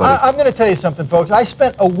worthwhile, buddy. I'm going to tell you something, folks. I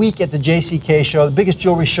spent a week at the JCK show, the biggest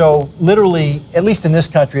jewelry show, literally, at least in this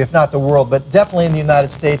country, if not the world, but definitely in the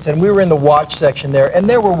United States. And we were in the watch section there, and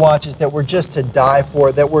there were watches that were just to die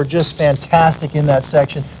for, that were just fantastic in that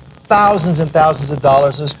section. Thousands and thousands of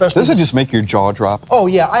dollars, especially. Doesn't it just make your jaw drop? Oh,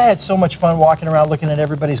 yeah. I had so much fun walking around looking at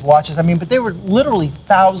everybody's watches. I mean, but they were literally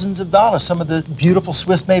thousands of dollars. Some of the beautiful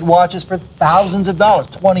Swiss-made watches for thousands of dollars,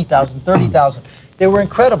 $20,000, $30,000. They were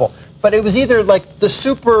incredible. But it was either like the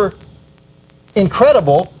super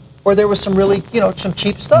incredible, or there was some really, you know, some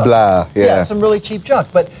cheap stuff. Blah, yeah. Some really cheap junk.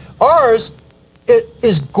 But ours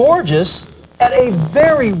is gorgeous at a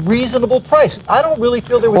very reasonable price. I don't really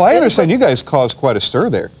feel there was. Well, I understand you guys caused quite a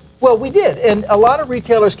stir there. Well, we did, and a lot of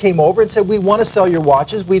retailers came over and said, we want to sell your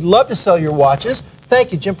watches. We'd love to sell your watches.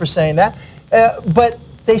 Thank you, Jim, for saying that. But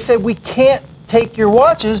they said, we can't take your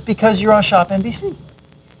watches because you're on ShopNBC.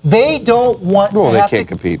 They don't want to have they can't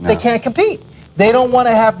compete now. They can't compete. They don't want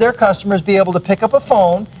to have their customers be able to pick up a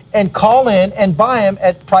phone and call in and buy them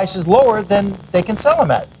at prices lower than they can sell them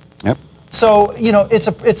at. Yep. So, you know, it's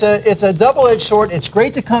a double-edged sword. It's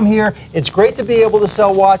great to come here. It's great to be able to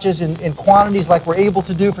sell watches in quantities like we're able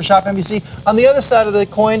to do for ShopNBC. On the other side of the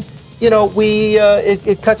coin, you know,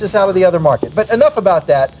 it cuts us out of the other market. But enough about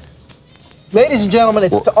that. Ladies and gentlemen,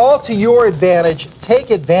 it's all to your advantage. Take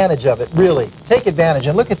advantage of it, really. Take advantage.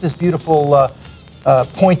 And look at this beautiful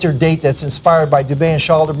pointer date that's inspired by Dubé and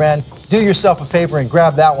Schalderbrand. Do yourself a favor and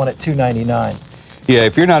grab that one at $2.99. Yeah,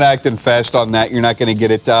 if you're not acting fast on that, you're not going to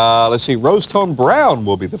get it. Let's see, rose tone brown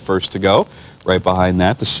will be the first to go. Right behind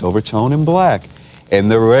that, the silver tone in black.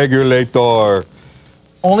 And the regulator.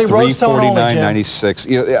 Only rose tone only, Jim. $349.96.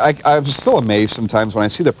 You know, I'm still amazed sometimes when I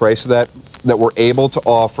see the price of that we're able to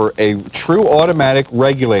offer a true automatic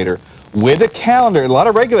regulator with a calendar. A lot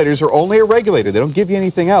of regulators are only a regulator. They don't give you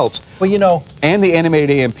anything else. Well, you know. And the animated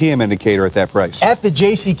AM/PM indicator at that price. At the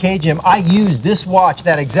JCK, Jim, I used this watch,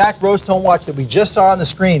 that exact rose tone watch that we just saw on the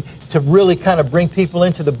screen, to really kind of bring people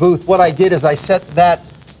into the booth. What I did is I set that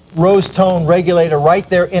rose tone regulator right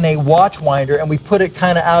there in a watch winder, and we put it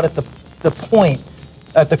kind of out at the point,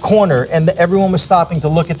 at the corner, and everyone was stopping to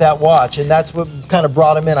look at that watch, and that's what kind of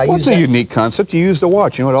brought them in. It's a unique concept. You used a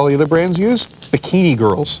watch. You know what all the other brands use? Bikini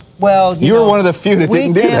girls. Well, you were one of the few that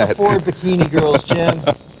didn't do that. We can't afford bikini girls, Jim.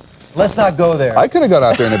 Let's not go there. I could have gone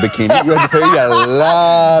out there in a bikini. You had to pay a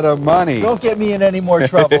lot of money. Don't get me in any more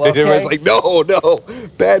trouble, okay? Everyone's like, no,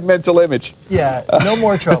 bad mental image. Yeah, no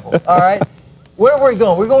more trouble, all right? Where are we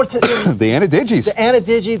going? We're going to the Anadigis. The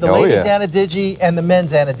Anadigi, the ladies' Anadigi, and the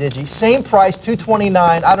men's Anadigi. Same price,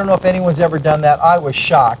 $229. I don't know if anyone's ever done that. I was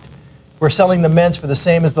shocked. We're selling the men's for the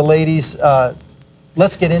same as the ladies.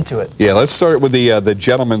 Let's get into it. Yeah, let's start with the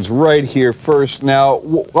gentlemen's right here first. Now,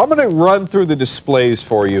 I'm going to run through the displays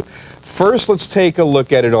for you. First, let's take a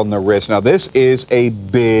look at it on the wrist. Now, this is a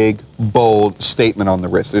big, bold statement on the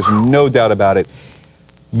wrist. There's no doubt about it.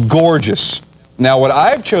 Gorgeous. Now, what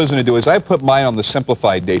I've chosen to do is I put mine on the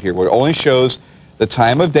simplified date here, where it only shows the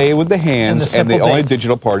time of day with the hands, and the only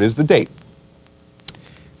digital part is the date.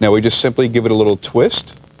 Now, we just simply give it a little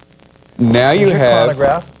twist. Now you have...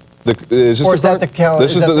 chronograph? Is that the calendar?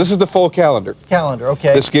 This is the full calendar. Calendar,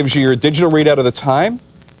 okay. This gives you your digital readout of the time.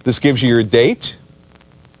 This gives you your date.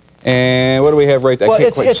 And what do we have right there? Well,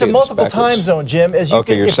 it's a multiple time zone, Jim.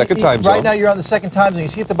 Okay, your second time zone. Right now, you're on the second time zone. You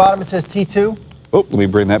see at the bottom it says T2? Oh, let me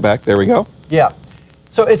bring that back. There we go. Yeah.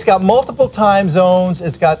 So it's got multiple time zones.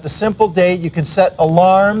 It's got the simple date. You can set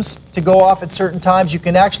alarms to go off at certain times. You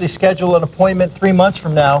can actually schedule an appointment 3 months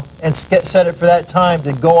from now and set it for that time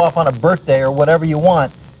to go off on a birthday or whatever you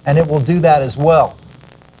want, and it will do that as well.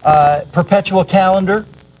 Perpetual calendar.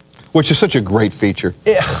 Which is such a great feature.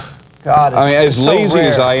 God, I mean, as lazy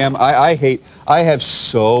as I am, I have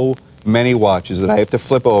so many watches that I have to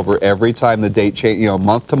flip over every time the date changes, you know,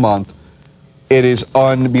 month to month. It is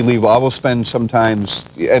unbelievable. I will spend sometimes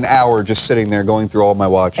an hour just sitting there going through all my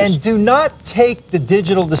watches. And do not take the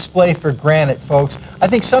digital display for granted, folks. I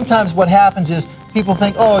think sometimes what happens is people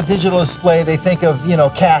think, oh, a digital display, they think of, you know,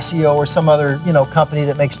 Casio or some other, you know, company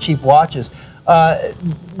that makes cheap watches.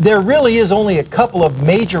 There really is only a couple of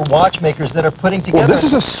major watchmakers that are putting together. Well, this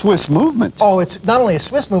is a Swiss movement. Oh, it's not only a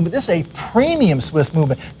Swiss movement, this is a premium Swiss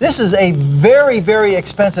movement. This is a very, very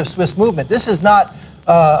expensive Swiss movement. This is not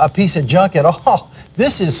a piece of junk at all.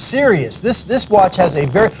 This is serious. This watch has a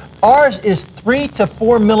very, ours is 3 to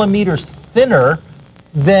 4 millimeters thinner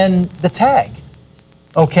than the Tag,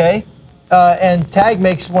 okay? And Tag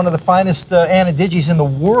makes one of the finest anadigis in the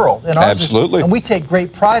world. And Absolutely. And we take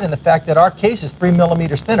great pride in the fact that our case is 3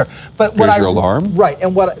 millimeters thinner. But Here's your alarm. Right,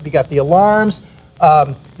 and what you got the alarms.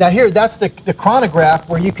 Now here, that's the chronograph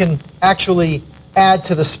where you can actually add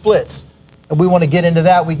to the splits. And we want to get into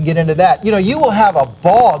that, we can get into that. You know, you will have a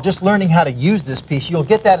ball just learning how to use this piece. You'll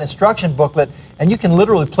get that instruction booklet, and you can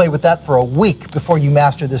literally play with that for a week before you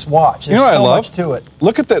master this watch. There's so much to it.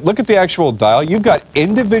 Look at the actual dial. You've got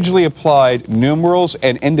individually applied numerals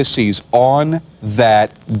and indices on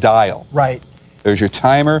that dial. Right. There's your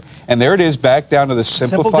timer, and there it is back down to the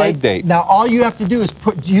simplified date. Now all you have to do is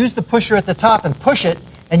use the pusher at the top and push it,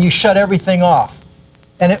 and you shut everything off.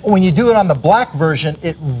 And when you do it on the black version,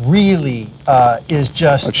 it really is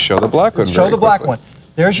just... Let's show the black one. Show the black one.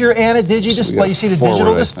 There's your Anadigi display. You see the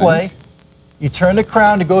digital display. You turn the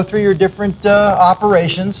crown to go through your different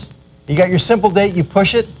operations. You got your simple date, you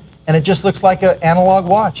push it, and it just looks like an analog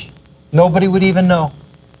watch. Nobody would even know.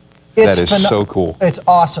 That is so cool. It's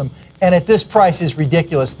awesome. And at this price is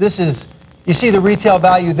ridiculous. This is, you see the retail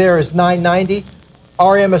value there is $990.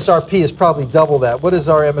 Our MSRP is probably double that. What is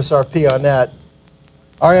our MSRP on that?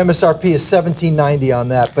 Our MSRP is $17.90 on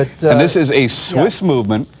that, but and this is a Swiss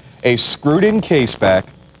movement, a screwed-in case back.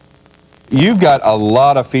 You've got a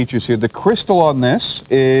lot of features here. The crystal on this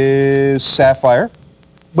is sapphire.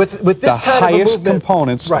 With this kind of a movement,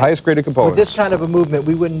 components, right. highest graded components. With this kind of a movement,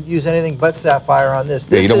 we wouldn't use anything but sapphire on this.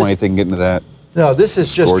 Yeah, you don't want anything getting to that. No, this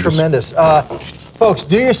is just gorgeous. Tremendous. Folks,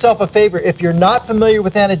 do yourself a favor. If you're not familiar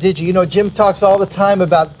with Anadigi, you know, Jim talks all the time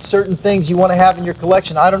about certain things you want to have in your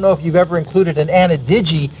collection. I don't know if you've ever included an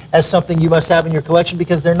Anadigi as something you must have in your collection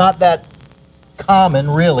because they're not that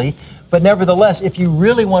common, really. But nevertheless, if you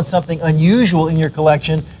really want something unusual in your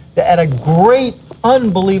collection at a great,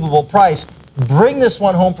 unbelievable price, bring this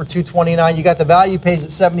one home for $229. You got the value pays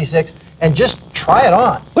at $76, and just try it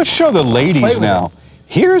on. Let's show the ladies now.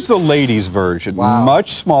 Here's the ladies version,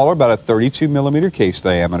 much smaller, about a 32 millimeter case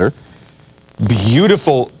diameter.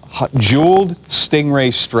 Beautiful jeweled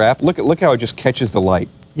stingray strap. Look how it just catches the light.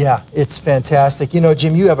 Yeah, it's fantastic. You know,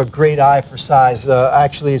 Jim, you have a great eye for size.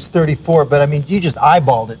 Actually, it's 34, but I mean, you just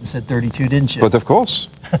eyeballed it and said 32, didn't you? But of course.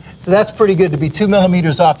 So that's pretty good to be 2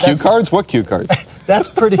 millimeters off. Cue cards? What cue cards? That's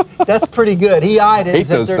pretty good. He eyed it. Hate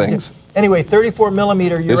those things. Anyway, 34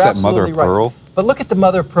 millimeter, you're absolutely right. Mother of pearl? But look at the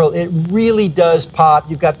mother of pearl. It really does pop.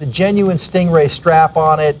 You've got the genuine stingray strap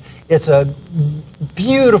on it. It's a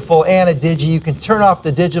beautiful Anadigi. You can turn off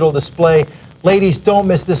the digital display. Ladies, don't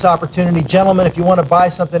miss this opportunity. Gentlemen, if you want to buy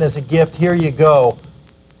something as a gift, here you go.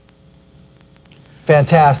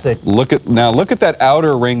 Fantastic. Look at that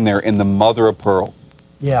outer ring there in the mother of pearl.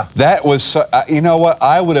 Yeah. That was, you know what?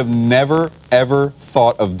 I would have never, ever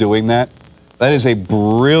thought of doing that. That is a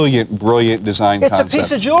brilliant, brilliant design concept. It's a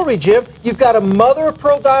piece of jewelry, Jim. You've got a mother of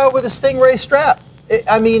pearl dial with a stingray strap.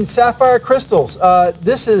 I mean, sapphire crystals.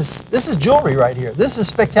 This is jewelry right here. This is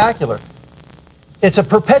spectacular. It's a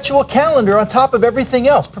perpetual calendar on top of everything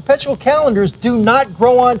else. Perpetual calendars do not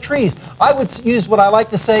grow on trees. I would use what I like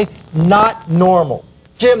to say, not normal.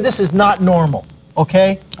 Jim, this is not normal,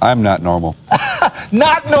 okay? I'm not normal.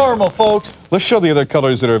 Not normal, folks. Let's show the other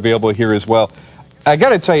colors that are available here as well. I got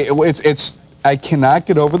to tell you, I cannot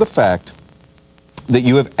get over the fact that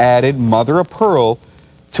you have added mother of pearl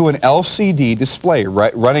to an LCD display,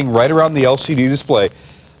 running right around the LCD display.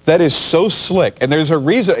 That is so slick, and there's a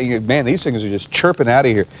reason. Man, these things are just chirping out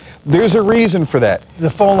of here. There's a reason for that. The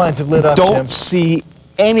phone lines have lit up, Jim. Don't see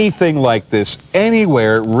anything like this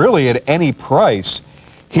anywhere, really at any price.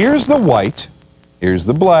 Here's the white, here's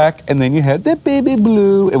the black, and then you had that baby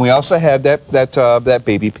blue, and we also have that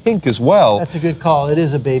baby pink as well. That's a good call. It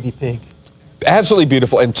is a baby pink. Absolutely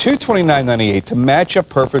beautiful, and $229.98 to match up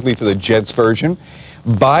perfectly to the gents version.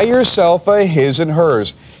 Buy yourself a his and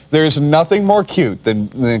hers. There's nothing more cute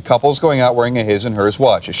than couples going out wearing a his and hers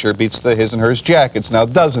watch. It sure beats the his and hers jackets now,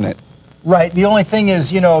 doesn't it? Right. The only thing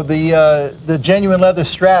is, you know, the genuine leather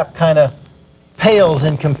strap kind of pales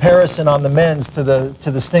in comparison on the men's to the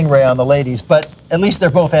Stingray on the ladies, but at least they're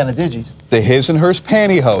both Anadigis. The his and hers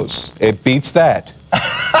pantyhose, it beats that.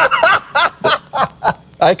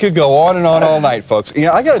 I could go on and on all night, folks. You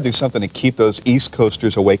know, I got to do something to keep those East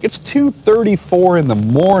Coasters awake. It's 2:34 in the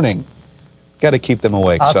morning. Got to keep them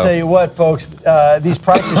awake. I'll tell you what, folks, these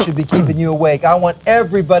prices should be keeping you awake. I want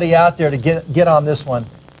everybody out there to get on this one.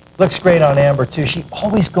 Looks great on Amber, too. She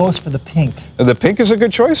always goes for the pink. The pink is a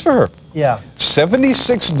good choice for her. Yeah.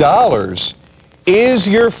 $76 is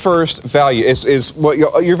your first value. Is what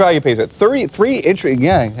your value pays at 33 interest.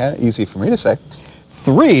 Yeah, easy for me to say.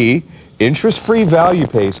 3 interest-free value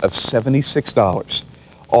pays of $76.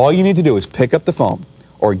 All you need to do is pick up the phone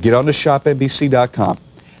or get onto ShopNBC.com.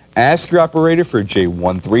 Ask your operator for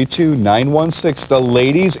J132916, the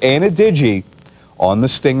ladies and a digi on the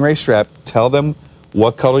Stingray strap. Tell them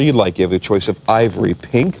what color you'd like. You have a choice of ivory,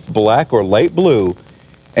 pink, black, or light blue,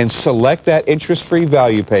 and select that interest-free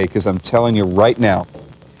value pay, because I'm telling you right now,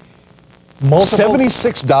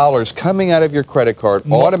 $76 coming out of your credit card,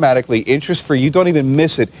 automatically interest-free. You don't even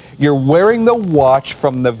miss it. You're wearing the watch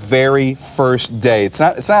from the very first day. It's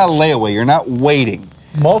not a layaway. You're not waiting.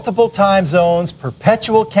 Multiple time zones,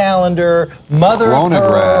 perpetual calendar, mother of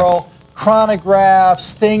pearl, chronograph,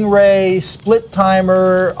 Stingray, split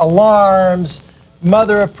timer, alarms,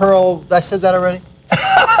 mother of pearl. I said that already?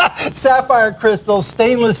 Sapphire crystals,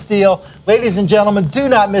 stainless steel. Ladies and gentlemen, do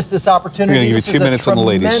not miss this opportunity. I'm going to give you 2 minutes on the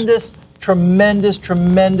ladies.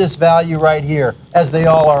 Tremendous value right here, as they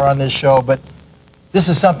all are on this show. But this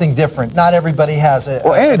is something different. Not everybody has it.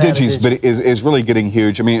 Well, Anadigis is really getting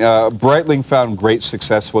huge. I mean, Breitling found great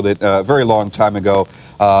success with it a very long time ago.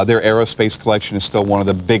 Their aerospace collection is still one of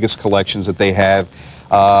the biggest collections that they have.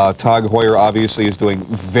 Tag Heuer obviously is doing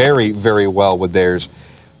very well with theirs.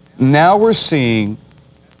 Now we're seeing,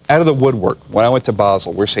 out of the woodwork, when I went to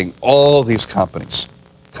Basel, we're seeing all these companies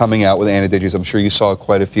coming out with Anadigis. I'm sure you saw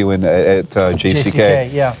quite a few at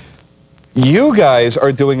JCK. Yeah. You guys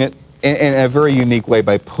are doing it in a very unique way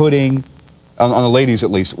by putting, on the ladies at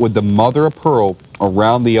least, with the mother of pearl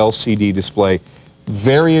around the LCD display.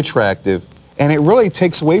 Very attractive, and it really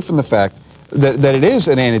takes away from the fact that it is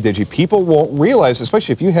an Anadigi. People won't realize,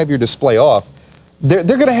 especially if you have your display off, they're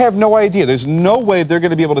going to have no idea. There's no way they're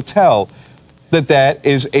going to be able to tell that that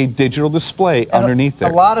is a digital display underneath there.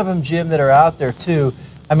 A lot of them, Jim, that are out there, too,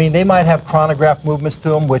 I mean, they might have chronograph movements to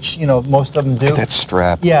them, which, you know, most of them do. Look at that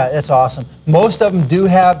strap. Yeah, that's awesome. Most of them do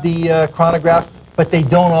have the chronograph, but they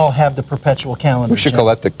don't all have the perpetual calendar. We should call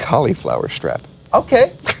that the cauliflower strap.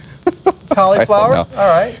 Okay. Cauliflower? All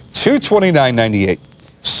right. $229.98.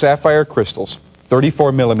 Sapphire crystals.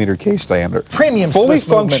 34mm case diameter. Premium fully Swiss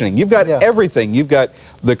functioning. movement. You've got everything. You've got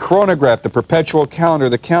the chronograph, the perpetual calendar,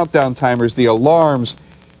 the countdown timers, the alarms,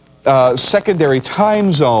 secondary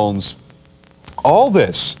time zones. All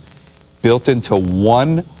this built into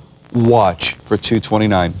one watch for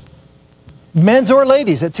 $229. Men's or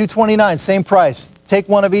ladies at $229, same price. Take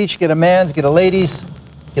one of each, get a man's, get a ladies,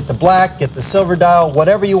 get the black, get the silver dial,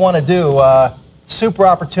 whatever you want to do. Super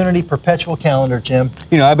opportunity, perpetual calendar, Jim.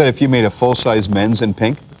 You know, I bet if you made a full-size men's in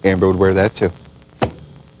pink, Amber would wear that too.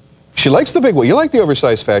 She likes the big one. You like the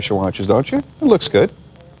oversized fashion watches, don't you? It looks good.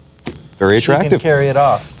 Very attractive. She can carry it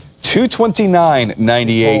off.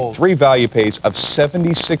 $229.98, 3 value pays of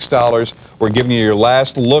 $76. We're giving you your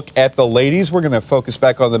last look at the ladies. We're going to focus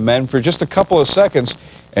back on the men for just a couple of seconds,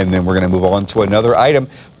 and then we're going to move on to another item.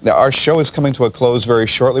 Now, our show is coming to a close very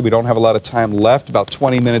shortly. We don't have a lot of time left, about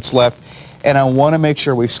 20 minutes left, and I want to make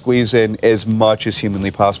sure we squeeze in as much as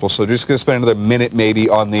humanly possible. So just going to spend another minute maybe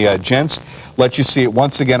on the gents, let you see it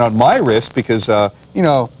once again on my wrist because, you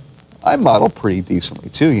know, I model pretty decently,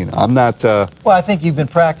 too, you know. I'm not... well, I think you've been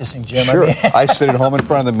practicing, Jim. Sure. I mean, I sit at home in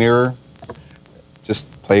front of the mirror, just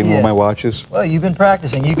playing with my watches. Well, you've been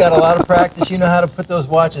practicing. You got a lot of practice. You know how to put those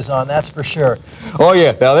watches on, that's for sure. Oh,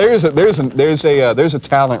 yeah. Now, there's a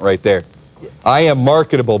talent right there. I am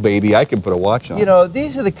marketable, baby. I can put a watch on. You know,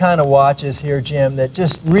 these are the kind of watches here, Jim, that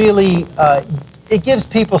just really... it gives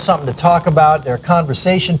people something to talk about. They're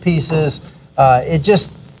conversation pieces. It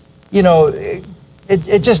just, you know...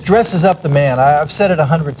 It just dresses up the man. I've said it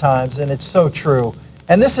 100 times, and it's so true.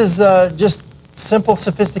 And this is just simple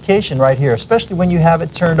sophistication right here, especially when you have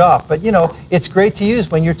it turned off. But, you know, it's great to use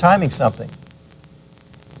when you're timing something.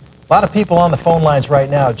 A lot of people on the phone lines right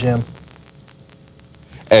now, Jim.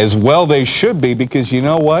 As well they should be, because you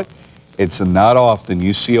know what? It's not often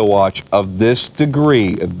you see a watch of this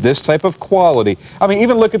degree, of this type of quality. I mean,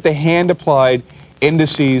 even look at the hand-applied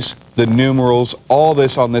indices, the numerals, all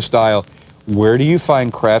this on this dial. Where do you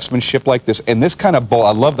find craftsmanship like this? And this kind of bowl,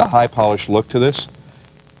 I love the high polished look to this.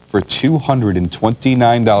 for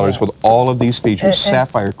 $229 with all of these features,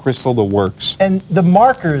 sapphire, crystal, the works. And the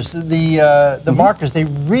markers, the markers, they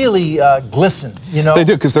really glisten. You know, they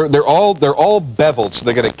do, because they're all beveled, so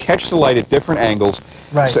they're going to catch the light at different angles.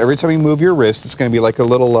 Right. So every time you move your wrist, it's going to be like a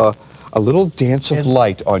little dance of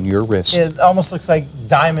light on your wrist. It almost looks like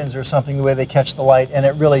diamonds or something the way they catch the light, and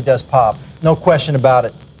it really does pop. No question about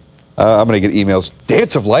it. I'm going to get emails.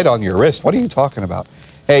 Dance of light on your wrist? What are you talking about?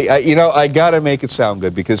 Hey, you know, I got to make it sound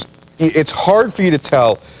good, because it's hard for you to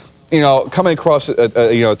tell, you know, coming across a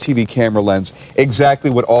TV camera lens, exactly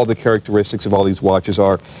what all the characteristics of all these watches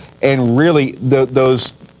are. And really,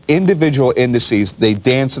 those individual indices, they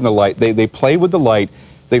dance in the light. They play with the light.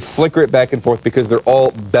 They flicker it back and forth because they're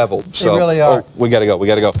all beveled. So, they really are. Oh, we got to go. We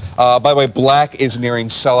got to go. By the way, black is nearing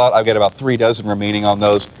sellout. I've got about 3 dozen remaining on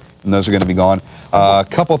those, and those are going to be gone. A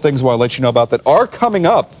couple of things I want to let you know about that are coming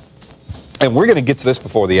up. And we're going to get to this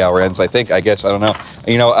before the hour ends, I think. I guess. I don't know.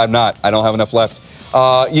 You know, I'm not. I don't have enough left.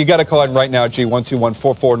 You got to call in right now,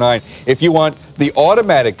 G121449. If you want the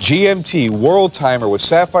automatic GMT World Timer with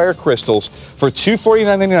sapphire crystals for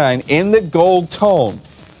 $249.99 in the gold tone.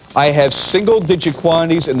 I have single-digit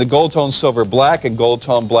quantities in the gold tone silver black and gold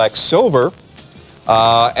tone black silver.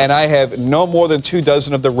 And I have no more than 2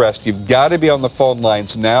 dozen of the rest. You've got to be on the phone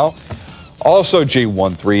lines now. Also,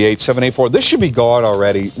 G138784. This should be gone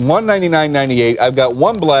already. $199.98. I've got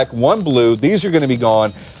 1 black, 1 blue. These are going to be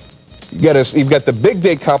gone. You've got the big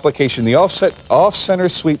day complication, the off-center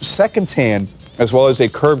sweep seconds hand, as well as a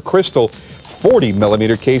curved crystal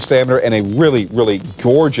 40mm case diameter, and a really, really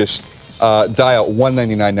gorgeous dial,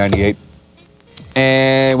 $199.98.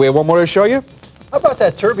 And we have one more to show you. How about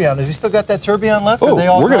that tourbillon? Have you still got that tourbillon left? Oh, or are they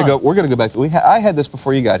all we're gonna gone? go back to. I had this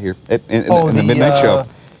before you got here in the midnight show.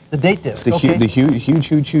 The date disc. The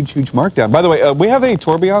huge markdown. By the way, we have any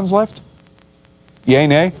tourbillons left? Yay,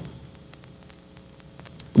 nay?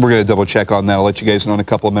 We're going to double check on that. I'll let you guys know in a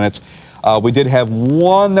couple of minutes. We did have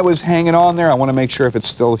one that was hanging on there. I want to make sure if it's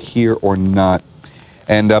still here or not.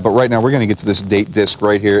 And but right now we're going to get to this date disc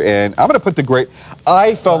right here, and I'm going to put the gray.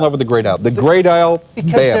 I fell in love with the gray dial. The gray dial,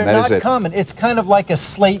 because bam, that is it. they're not common. It's kind of like a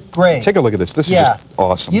slate gray. Take a look at this. This is just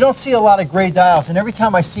awesome. You don't see a lot of gray dials, and every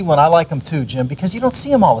time I see one, I like them too, Jim, because you don't see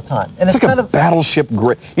them all the time. And it's like kind a battleship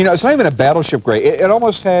gray. You know, it's not even a battleship gray. It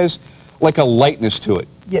almost has like a lightness to it.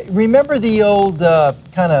 Yeah, remember the old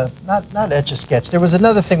kind of, not Etch-a-Sketch. There was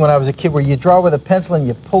another thing when I was a kid where you draw with a pencil and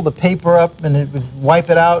you pull the paper up and it would wipe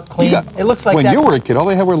it out clean. It looks like when that. you were a kid, all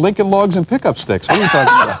they had were Lincoln Logs and pickup sticks. What are you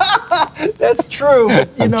talking about? That's true.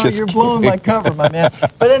 You know, you're blowing my cover, my man.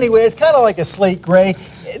 But anyway, it's kind of like a slate gray.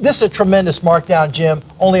 This is a tremendous markdown, Jim.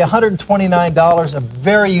 Only $129, a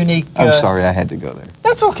very unique... I'm sorry, I had to go there.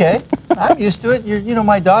 That's okay. I'm used to it. You know,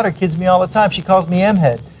 my daughter kids me all the time. She calls me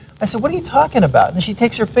M-head. I said, what are you talking about? And she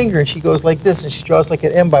takes her finger and she goes like this, and she draws like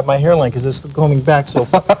an M by my hairline because it's coming back so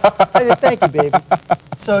far. I said, thank you, baby.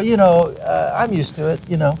 So, you know, I'm used to it,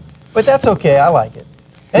 you know. But that's okay. I like it.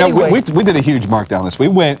 Anyway. Now, we did a huge markdown on this. We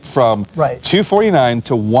went from $249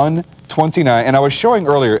 to $129. And I was showing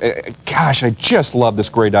earlier, gosh, I just love this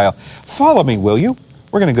gray dial. Follow me, will you?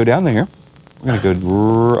 We're going to go down there. We're going to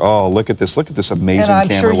go, oh, look at this amazing camera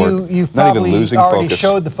work. And I'm sure you've Not probably even losing already focus.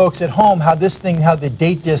 showed the folks at home how this thing, how the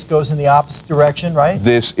date disc goes in the opposite direction, right?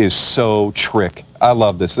 This is so trick. I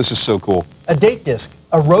love this. This is so cool. A date disc,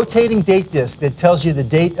 a rotating date disc that tells you the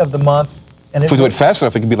date of the month. And if we do it fast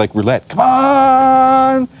enough, it can be like roulette. Come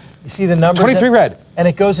on! You see the numbers? 23 red. And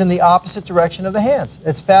it goes in the opposite direction of the hands.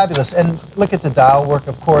 It's fabulous. And look at the dial work,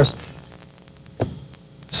 of course.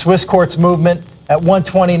 Swiss quartz movement at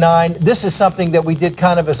 129. This is something that we did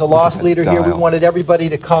kind of as a loss leader here. We wanted everybody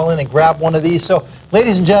to call in and grab one of these. So,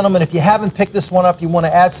 ladies and gentlemen, if you haven't picked this one up, you want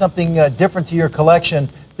to add something different to your collection,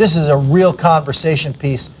 this is a real conversation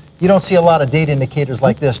piece. You don't see a lot of date indicators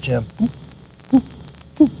like this, Jim.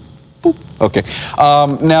 Okay.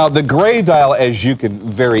 Now, the gray dial, as you can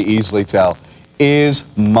very easily tell, is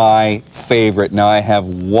my favorite. Now, I have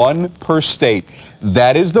one per state.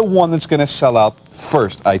 That is the one that's going to sell out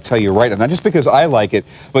first, I tell you right now. Not just because I like it,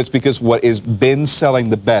 but it's because what has been selling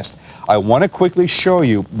the best. I want to quickly show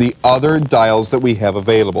you the other dials that we have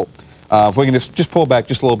available. If we can just pull back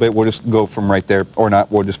just a little bit, we'll just go from right there, or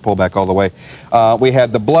not, we'll just pull back all the way. We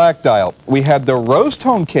had the black dial. We had the rose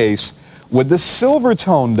tone case with the silver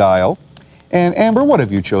tone dial. And Amber, what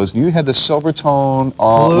have you chosen? You had the silver tone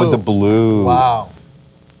with the blue. Wow.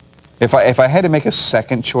 If I had to make a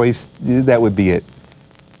second choice, that would be it.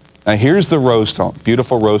 Now here's the rose tone.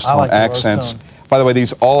 Beautiful rose tone accents. Rose tone. By the way,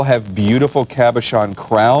 these all have beautiful cabochon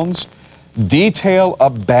crowns. Detail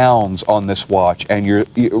abounds on this watch, and you're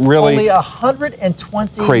really... Only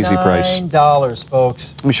 $129, crazy price.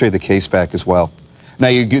 Folks. Let me show you the case back as well. Now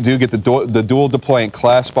you do get the dual deployant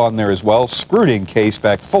clasp on there as well, screwed in case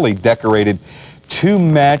back, fully decorated to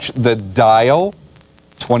match the dial.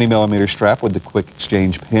 20mm strap with the quick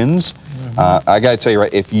exchange pins. I got to tell you,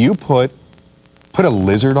 right, if you put a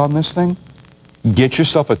lizard on this thing, get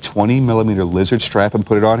yourself a 20mm lizard strap and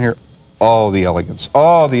put it on here. Oh, the elegance.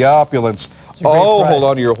 Oh, the opulence. Oh, hold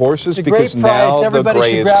on to your horses because now everybody the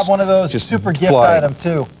gray should grab one of those. Just super gift item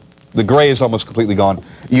too. The gray is almost completely gone.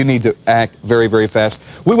 You need to act very, very fast.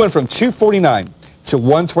 We went from $249 to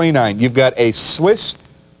 $129. You've got a Swiss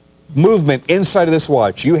movement inside of this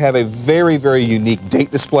watch. You have a very, very unique date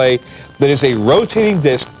display that is a rotating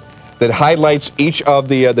disc that highlights each of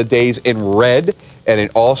the days in red, and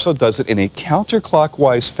it also does it in a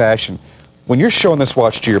counterclockwise fashion. When you're showing this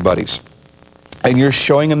watch to your buddies and you're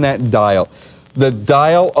showing them that dial, the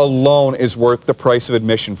dial alone is worth the price of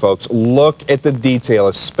admission, folks. Look at the detail,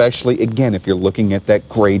 especially, again, if you're looking at that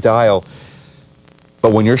gray dial.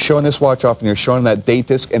 But when you're showing this watch off and you're showing that date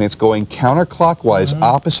disc and it's going counterclockwise,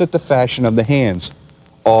 opposite the fashion of the hands,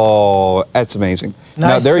 oh, that's amazing. Nice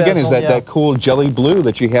now, there again bezel, is that cool jelly blue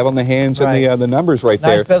that you have on the hands and the numbers right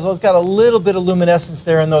there. Nice bezel. It's got a little bit of luminescence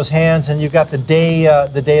there in those hands, and you've got the day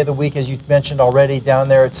of the week, as you mentioned already, down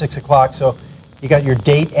there at 6 o'clock. So you got your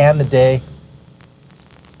date and the day.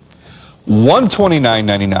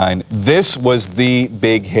 $129.99. This was the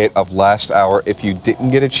big hit of last hour. If you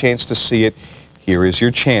didn't get a chance to see it, here is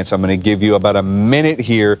your chance. I'm going to give you about a minute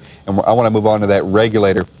here, and I want to move on to that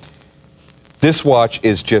regulator. This watch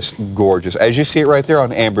is just gorgeous. As you see it right there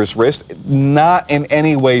on Amber's wrist, not in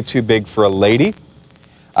any way too big for a lady.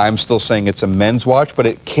 I'm still saying it's a men's watch, but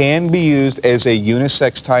it can be used as a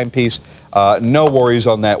unisex timepiece. No worries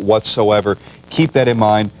on that whatsoever. Keep that in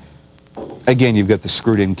mind. Again, you've got the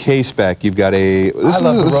screwed-in case back. You've got a, this is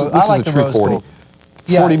a true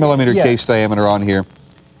 40mm case diameter on here.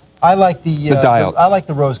 I like the dial. I like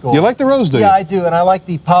the rose gold. You like the rose, do you? Yeah, I do, and I like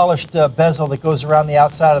the polished bezel that goes around the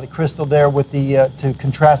outside of the crystal there with the to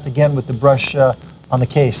contrast again with the brush on the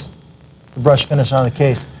case, the brush finish on the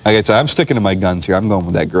case. I'm sticking to my guns here. I'm going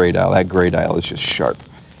with that gray dial. That gray dial is just sharp.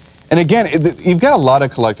 And again, you've got a lot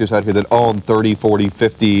of collectors out here that own 30, 40,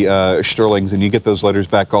 50 Stuhrlings, and you get those letters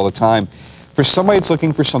back all the time. For somebody that's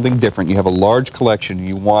looking for something different, you have a large collection,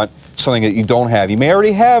 you want something that you don't have. You may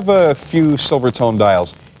already have a few silver tone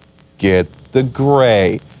dials. Get the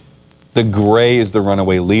gray. The gray is the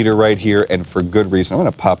runaway leader right here, and for good reason. I'm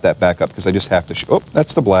going to pop that back up because I just have to oh,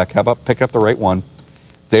 that's the black. How about pick up the right one?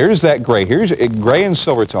 There's that gray. Here's gray and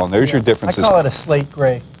silver tone. There's your differences. I call it a slate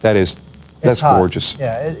gray. That's gorgeous.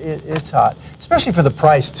 Yeah, it's hot, especially for the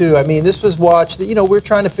price too. I mean, this was watch that we're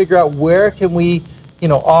trying to figure out where can we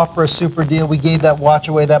offer a super deal. We gave that watch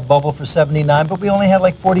away, that bubble, for $79, but we only had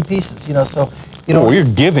like 40 pieces. So. Well, you're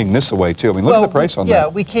giving this away too. I mean, look at the price on that. Yeah,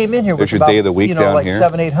 we came in here with your about, day of the week down like here.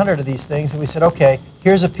 700, 800 of these things, and we said, okay,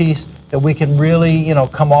 here's a piece that we can really,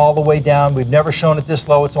 come all the way down. We've never shown it this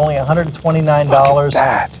low. It's only $129. Look at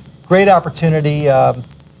that. Great opportunity. Hey,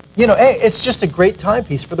 it's just a great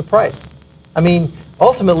timepiece for the price. I mean,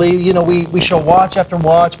 ultimately, we show watch after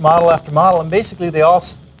watch, model after model, and basically they all,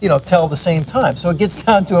 tell the same time. So it gets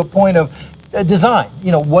down to a point of design.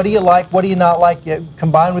 What do you like? What do you not like?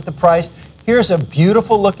 Combined with the price. Here's a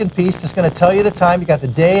beautiful looking piece that's going to tell you the time. You got the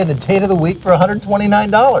day and the date of the week for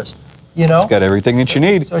 $129. It's got everything that you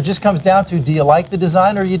need. So it just comes down to, do you like the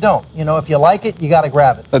design or you don't? If you like it, you got to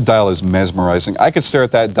grab it. That dial is mesmerizing. I could stare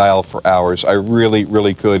at that dial for hours. I really,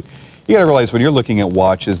 really could. You got to realize when you're looking at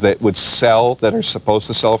watches that would sell, that are supposed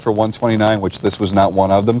to sell for $129, which this was not one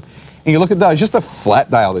of them, and you look at the dial, it's just a flat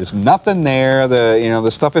dial. There's nothing there. The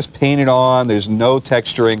stuff is painted on. There's no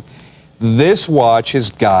texturing. This watch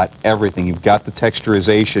has got everything. You've got the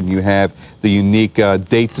texturization. You have the unique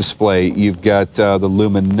date display. You've got the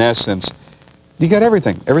luminescence. You got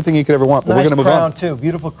everything. Everything you could ever want. But nice we're going to move on. Nice crown, too.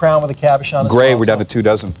 Beautiful crown with a cabochon. Gray, we're down to 2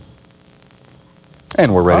 dozen.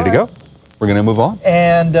 And we're ready to go. We're going to move on.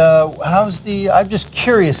 And I'm just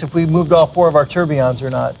curious if we moved all 4 of our tourbillons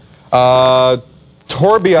or not.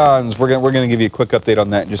 Tourbillons, we're going to give you a quick update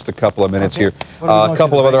on that in just a couple of minutes here. A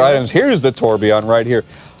couple of other items. Here's the tourbillon right here.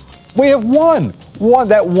 We have one.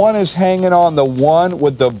 That one is hanging on. The one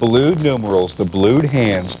with the blued numerals, the blued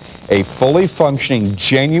hands. A fully functioning,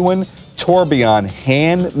 genuine tourbillon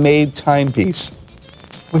handmade timepiece.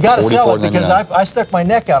 We got to sell it because I stuck my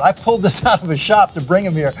neck out. I pulled this out of a shop to bring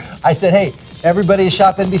him here. I said, hey, everybody at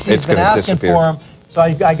ShopNBC has been asking for them. So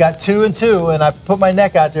I got 2 and 2, and I put my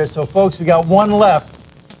neck out there. So, folks, we got one left.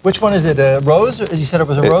 Which one is it? A rose? You said it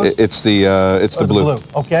was a rose? It's the blue.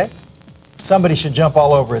 Okay. somebody should jump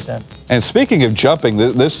all over it then. And speaking of jumping,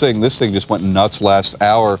 this thing just went nuts last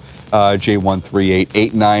hour.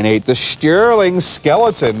 J138898, the Stuhrling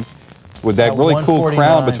Skelton with that really cool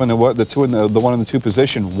crown between the one and the two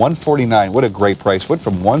position. 149. What a great price. Went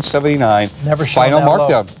from 179. Never shown final that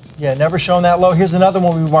markdown. Low. Yeah, never shown that low. Here's another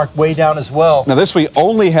one we marked way down as well. Now this we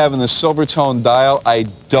only have in the silver tone dial. I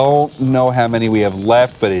don't know how many we have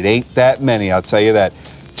left, but it ain't that many. I'll tell you that.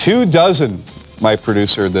 24, my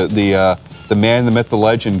producer, the man, the myth, the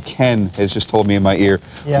legend, Ken, has just told me in my ear.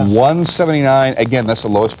 Yeah. 179. Again, that's the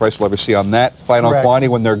lowest price we'll ever see on that. Final quantity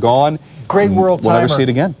when they're gone. Great world timer. We'll never see it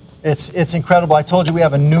again. It's incredible. I told you we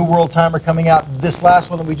have a new world timer coming out. This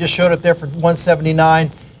last one that we just showed up there for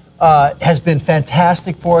 179 has been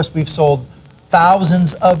fantastic for us. We've sold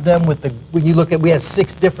thousands of them. When you look at, we had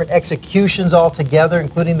 6 different executions all together,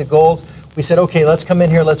 including the golds. We said, okay, let's come in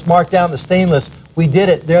here. Let's mark down the stainless. We did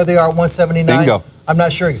it. There they are, 179. Bingo. I'm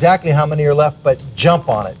not sure exactly how many are left, but jump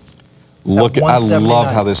on it. Look, I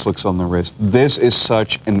love how this looks on the wrist. This is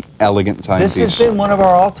such an elegant timepiece. This has been one of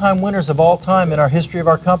our all-time winners of all time in our history of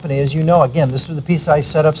our company. As you know, again, this was the piece I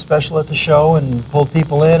set up special at the show and pulled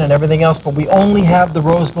people in and everything else, but we only have the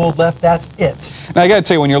rose gold left. That's it. Now, I got to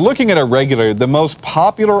tell you, when you're looking at a regulator, the most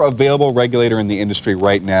popular available regulator in the industry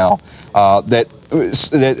right now that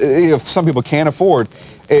some people can't afford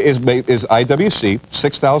is IWC,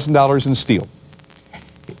 $6,000 in steel,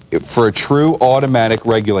 for a true automatic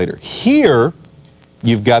regulator. Here,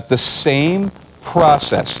 you've got the same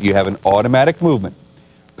process. You have an automatic movement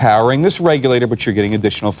powering this regulator, but you're getting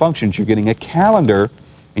additional functions. You're getting a calendar,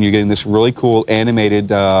 and you're getting this really cool animated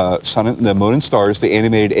the moon and stars, the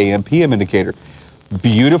animated AM/PM indicator.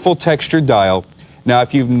 Beautiful textured dial. Now,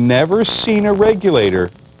 if you've never seen a regulator,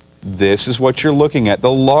 this is what you're looking at.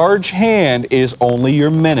 The large hand is only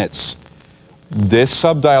your minutes. This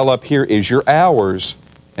subdial up here is your hours.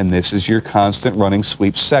 And this is your constant running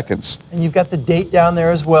sweep seconds. And you've got the date down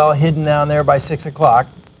there as well, hidden down there by 6 o'clock,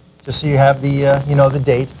 just so you have the, the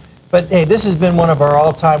date. But hey, this has been one of our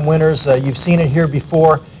all-time winners. You've seen it here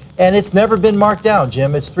before, and it's never been marked down,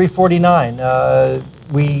 Jim. It's $349.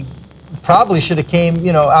 We probably should have came,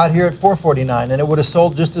 out here at $449, and it would have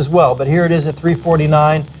sold just as well. But here it is at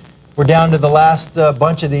 $349. We're down to the last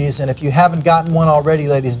bunch of these, and if you haven't gotten one already,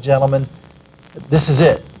 ladies and gentlemen, this is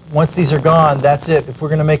it. Once these are gone, that's it. If we're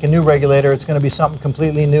going to make a new regulator, it's going to be something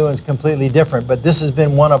completely new and completely different. But this has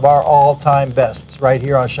been one of our all-time bests right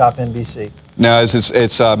here on ShopNBC. Now, as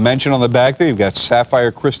it's mentioned on the back there, you've got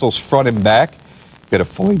sapphire crystals front and back. You've got a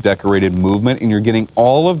fully decorated movement, and you're getting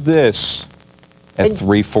all of this at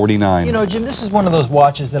 $349. Jim, this is one of those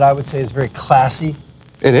watches that I would say is very classy.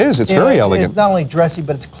 It is. It's very elegant. It's not only dressy,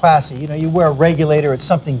 but it's classy. You wear a regulator, it's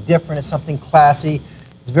something different, it's something classy.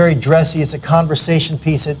 It's very dressy. It's a conversation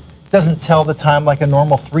piece. It doesn't tell the time like a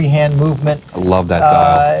normal 3-hand movement. I love that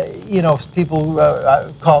dial. People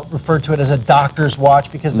refer to it as a doctor's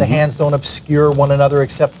watch because the hands don't obscure one another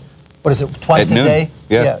except, what is it, twice a day?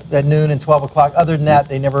 Yeah, at noon and 12 o'clock. Other than that,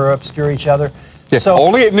 they never obscure each other. Yeah, so,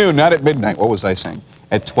 only at noon, not at midnight. What was I saying?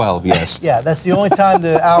 At 12, yes. Yeah, that's the only time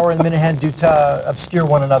the hour and the minute hand do obscure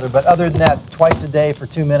one another. But other than that, twice a day for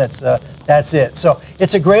 2 minutes, that's it. So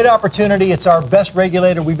it's a great opportunity. It's our best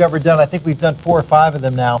regulator we've ever done. I think we've done 4 or 5 of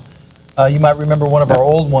them now. You might remember one of our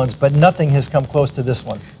old ones, but nothing has come close to this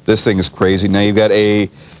one. This thing is crazy. Now you've got a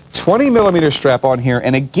 20-millimeter strap on here,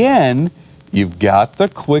 and again, you've got the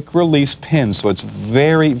quick release pin. So it's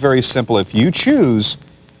very, very simple. If you choose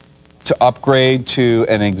to upgrade to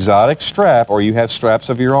an exotic strap, or you have straps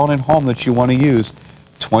of your own at home that you want to use,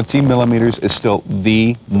 20 millimeters is still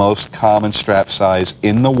the most common strap size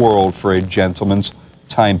in the world for a gentleman's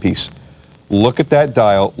timepiece. Look at that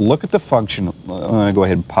dial. Look at the function. I'm going to go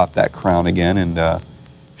ahead and pop that crown again and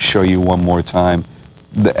show you one more time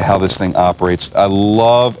how this thing operates. I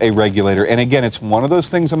love a regulator. And again, it's one of those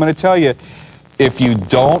things I'm going to tell you, if you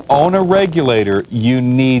don't own a regulator, you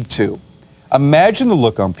need to. Imagine the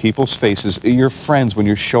look on people's faces, your friends, when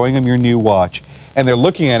you're showing them your new watch, and they're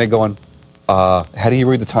looking at it going, how do you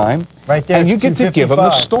read the time? Right there. And you get to give them the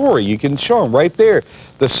story. You can show them right there.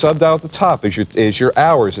 The subdial at the top is your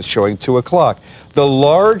hours. It's showing 2 o'clock. The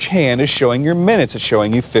large hand is showing your minutes. It's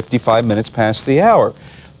showing you 55 minutes past the hour.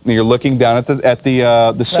 And you're looking down at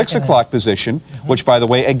the 6 o'clock position, which, by the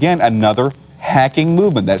way, again, another hacking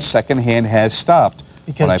movement. That second hand has stopped.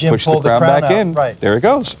 Because when I Jim push the crown back in, there it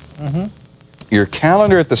goes. Your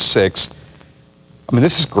calendar at the 6. I mean,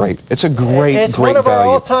 this is great. It's a great, it's great one of value.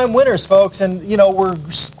 our all-time winners, folks, and we're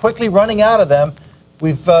quickly running out of them.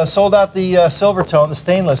 We've sold out the silver tone, the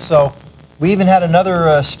stainless. So we even had another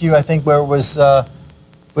SKU, I think, where it was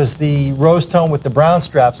was the rose tone with the brown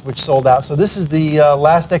straps, which sold out. So this is the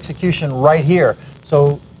last execution right here.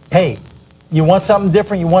 So, hey, you want something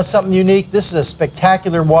different, you want something unique, this is a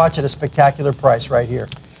spectacular watch at a spectacular price right here.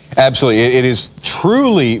 Absolutely. It is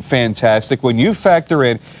truly fantastic when you factor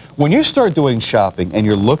in, when you start doing shopping and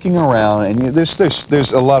you're looking around, and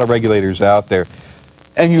there's a lot of regulators out there,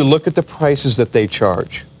 and you look at the prices that they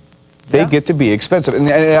charge. They get to be expensive. And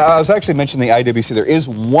I was actually mentioning the IWC. There is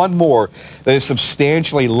one more that is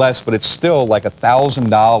substantially less, but it's still like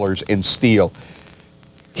 $1,000 in steel.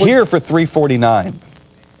 Here for $349.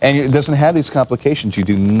 And it doesn't have these complications. You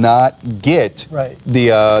do not get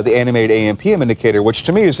the animated AM/PM indicator, which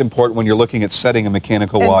to me is important when you're looking at setting a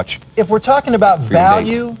mechanical watch. If we're talking about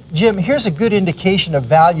value, Jim, here's a good indication of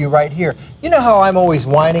value right here. You know how I'm always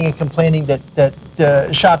whining and complaining that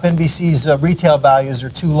ShopNBC's retail values are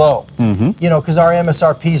too low? You know, because our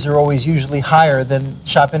MSRPs are always usually higher than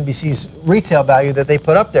ShopNBC's retail value that they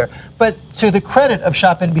put up there. But to the credit of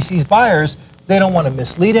ShopNBC's buyers, they don't want to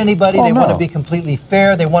mislead anybody. They want to be completely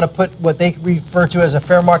fair. They want to put what they refer to as a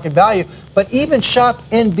fair market value. But even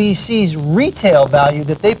ShopNBC's retail value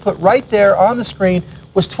that they put right there on the screen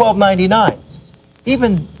was $12.99.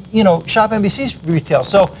 Even, you know, ShopNBC's retail.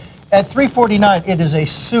 So at $349, it is a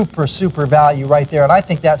super, super value right there. And I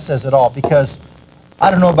think that says it all because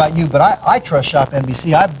I don't know about you, but I trust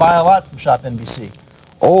ShopNBC. I buy a lot from ShopNBC.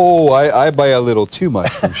 Oh, I buy a little too much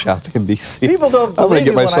from ShopNBC. People don't I'm believe going to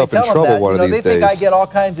get me myself when I in tell trouble them that. one of these they days. think I get all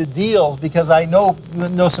kinds of deals because I know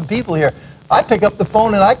some people here. I pick up the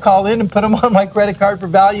phone and I call in and put them on my credit card for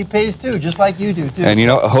value pays too, just like you do too. And you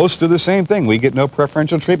know, hosts do the same thing. We get no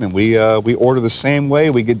preferential treatment. We order the same way.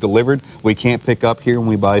 We get delivered. We can't pick up here when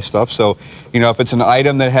we buy stuff. So, you know, if it's an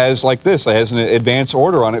item that has like this, that has an advance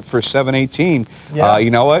order on it for $718,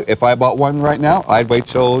 you know what? If I bought one right now, I'd wait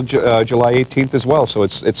till July 18th as well. So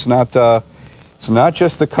it's not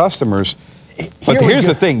just the customers. But here's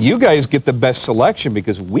the thing. You guys get the best selection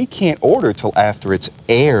because we can't order till after it's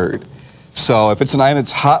aired. So if it's an item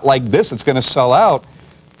that's hot like this, it's going to sell out.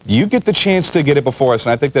 You get the chance to get it before us,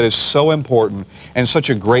 and I think that is so important and such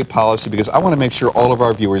a great policy because I want to make sure all of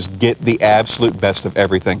our viewers get the absolute best of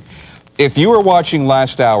everything. If you were watching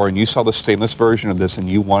last hour and you saw the stainless version of this and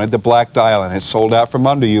you wanted the black dial and it sold out from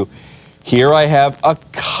under you, here I have a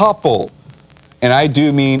couple, and I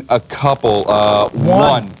do mean a couple,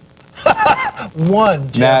 one. One,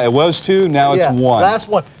 Jim. Now, it was two, now it's one. Last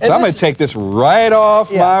one. So I'm going to take this right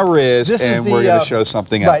off my wrist, and we're going to show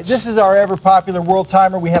something else. Right, this is our ever-popular world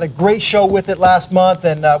timer. We had a great show with it last month,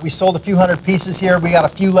 and we sold a few hundred pieces here. We got a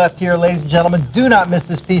few left here, ladies and gentlemen. Do not miss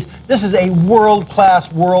this piece. This is a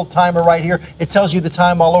world-class world timer right here. It tells you the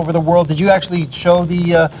time all over the world. Did you actually show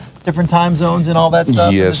the different time zones and all that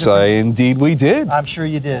stuff? Yes, indeed we did. I'm sure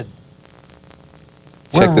you did.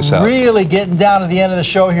 Check this out. We're really getting down to the end of the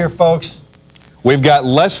show here, folks. We've got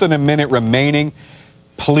less than a minute remaining.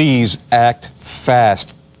 Please act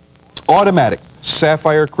fast. Automatic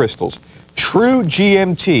sapphire crystals. True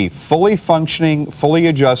GMT, fully functioning, fully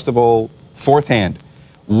adjustable, fourth hand.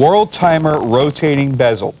 World timer rotating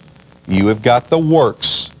bezel. You have got the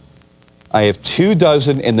works. I have 2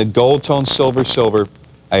 dozen in the gold tone silver silver.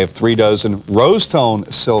 I have 3 dozen rose tone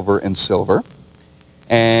silver and silver.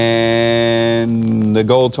 And the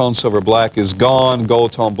gold tone silver black is gone.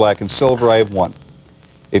 Gold tone black and silver, I have 1.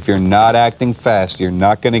 If you're not acting fast, you're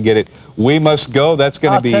not going to get it. We must go. That's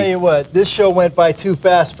going to be... I'll tell you what, this show went by too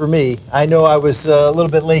fast for me. I know I was a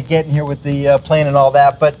little bit late getting here with the plane and all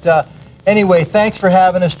that. But anyway, thanks for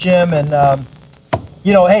having us, Jim. And,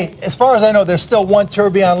 you know, hey, as far as I know, there's still 1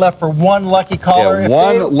 tourbillon left for 1 lucky caller. Yeah,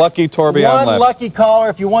 one lucky tourbillon left. 1 lucky caller.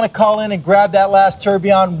 If you want to call in and grab that last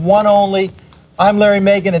tourbillon, 1 only. I'm Larry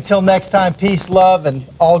Magen. Until next time, peace, love, and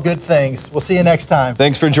all good things. We'll see you next time.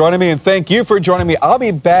 Thanks for joining me, and thank you for joining me. I'll be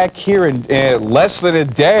back here in less than a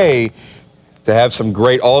day to have some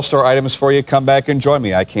great all-star items for you. Come back and join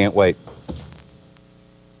me. I can't wait.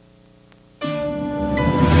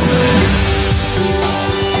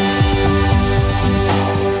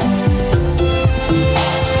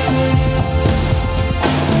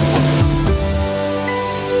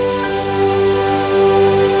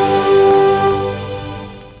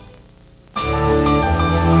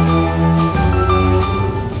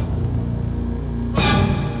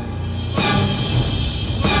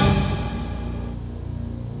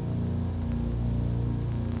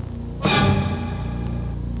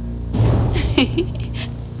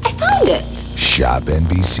 I found it.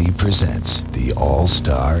 ShopNBC presents the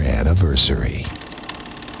All-Star Anniversary.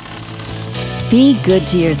 Be good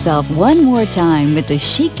to yourself one more time with the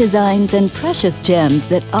chic designs and precious gems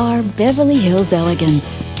that are Beverly Hills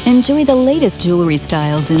elegance. Enjoy the latest jewelry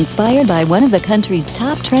styles inspired by one of the country's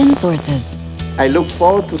top trend sources. I look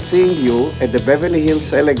forward to seeing you at the Beverly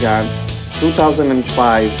Hills Elegance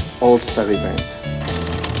 2005 All-Star event.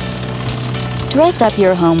 Dress up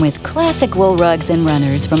your home with classic wool rugs and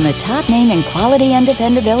runners from the top name in quality and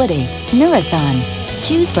dependability, Nurasan.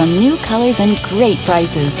 Choose from new colors and great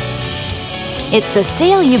prices. It's the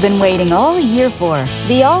sale you've been waiting all year for,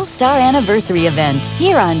 the All-Star Anniversary event,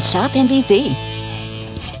 here on ShopNBC.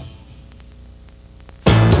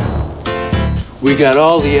 We got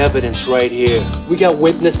all the evidence right here. We got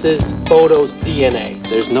witnesses, photos, DNA.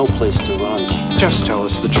 There's no place to run. Just tell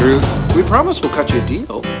us the truth. We promise we'll cut you a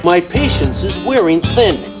deal. My patience is wearing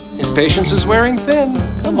thin. His patience is wearing thin.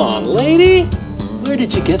 Come on, lady. Where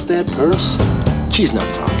did you get that purse? She's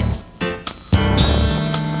not talking.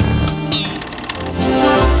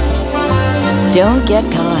 Don't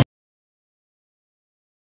get caught.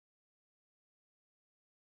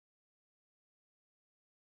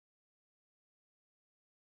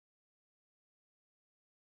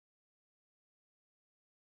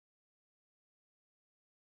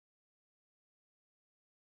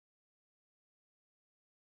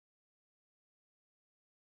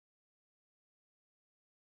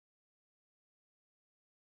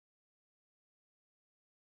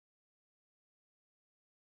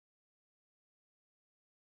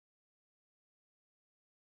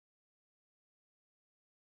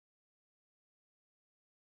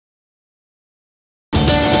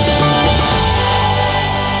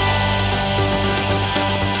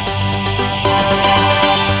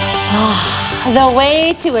 The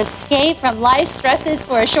way to escape from life stresses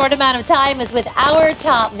for a short amount of time is with our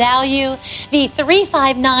top value, the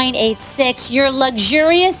 35986, your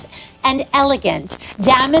luxurious and elegant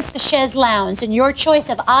damask chaise lounge, and your choice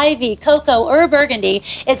of ivy, cocoa, or burgundy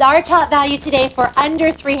is our top value today for under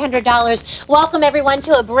 $300. Welcome everyone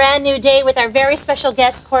to a brand new day with our very special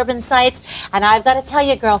guest, Corbin Seitz. And I've got to tell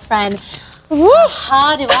you, girlfriend,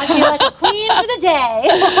 how do I feel like a queen for the day?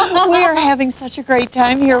 We are having such a great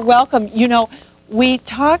time here. Welcome. You know, we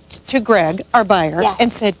talked to Greg, our buyer, Yes.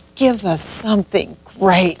 and said, give us something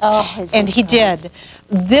great. Oh, and he did.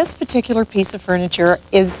 This particular piece of furniture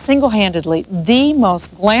is single-handedly the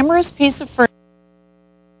most glamorous piece of furniture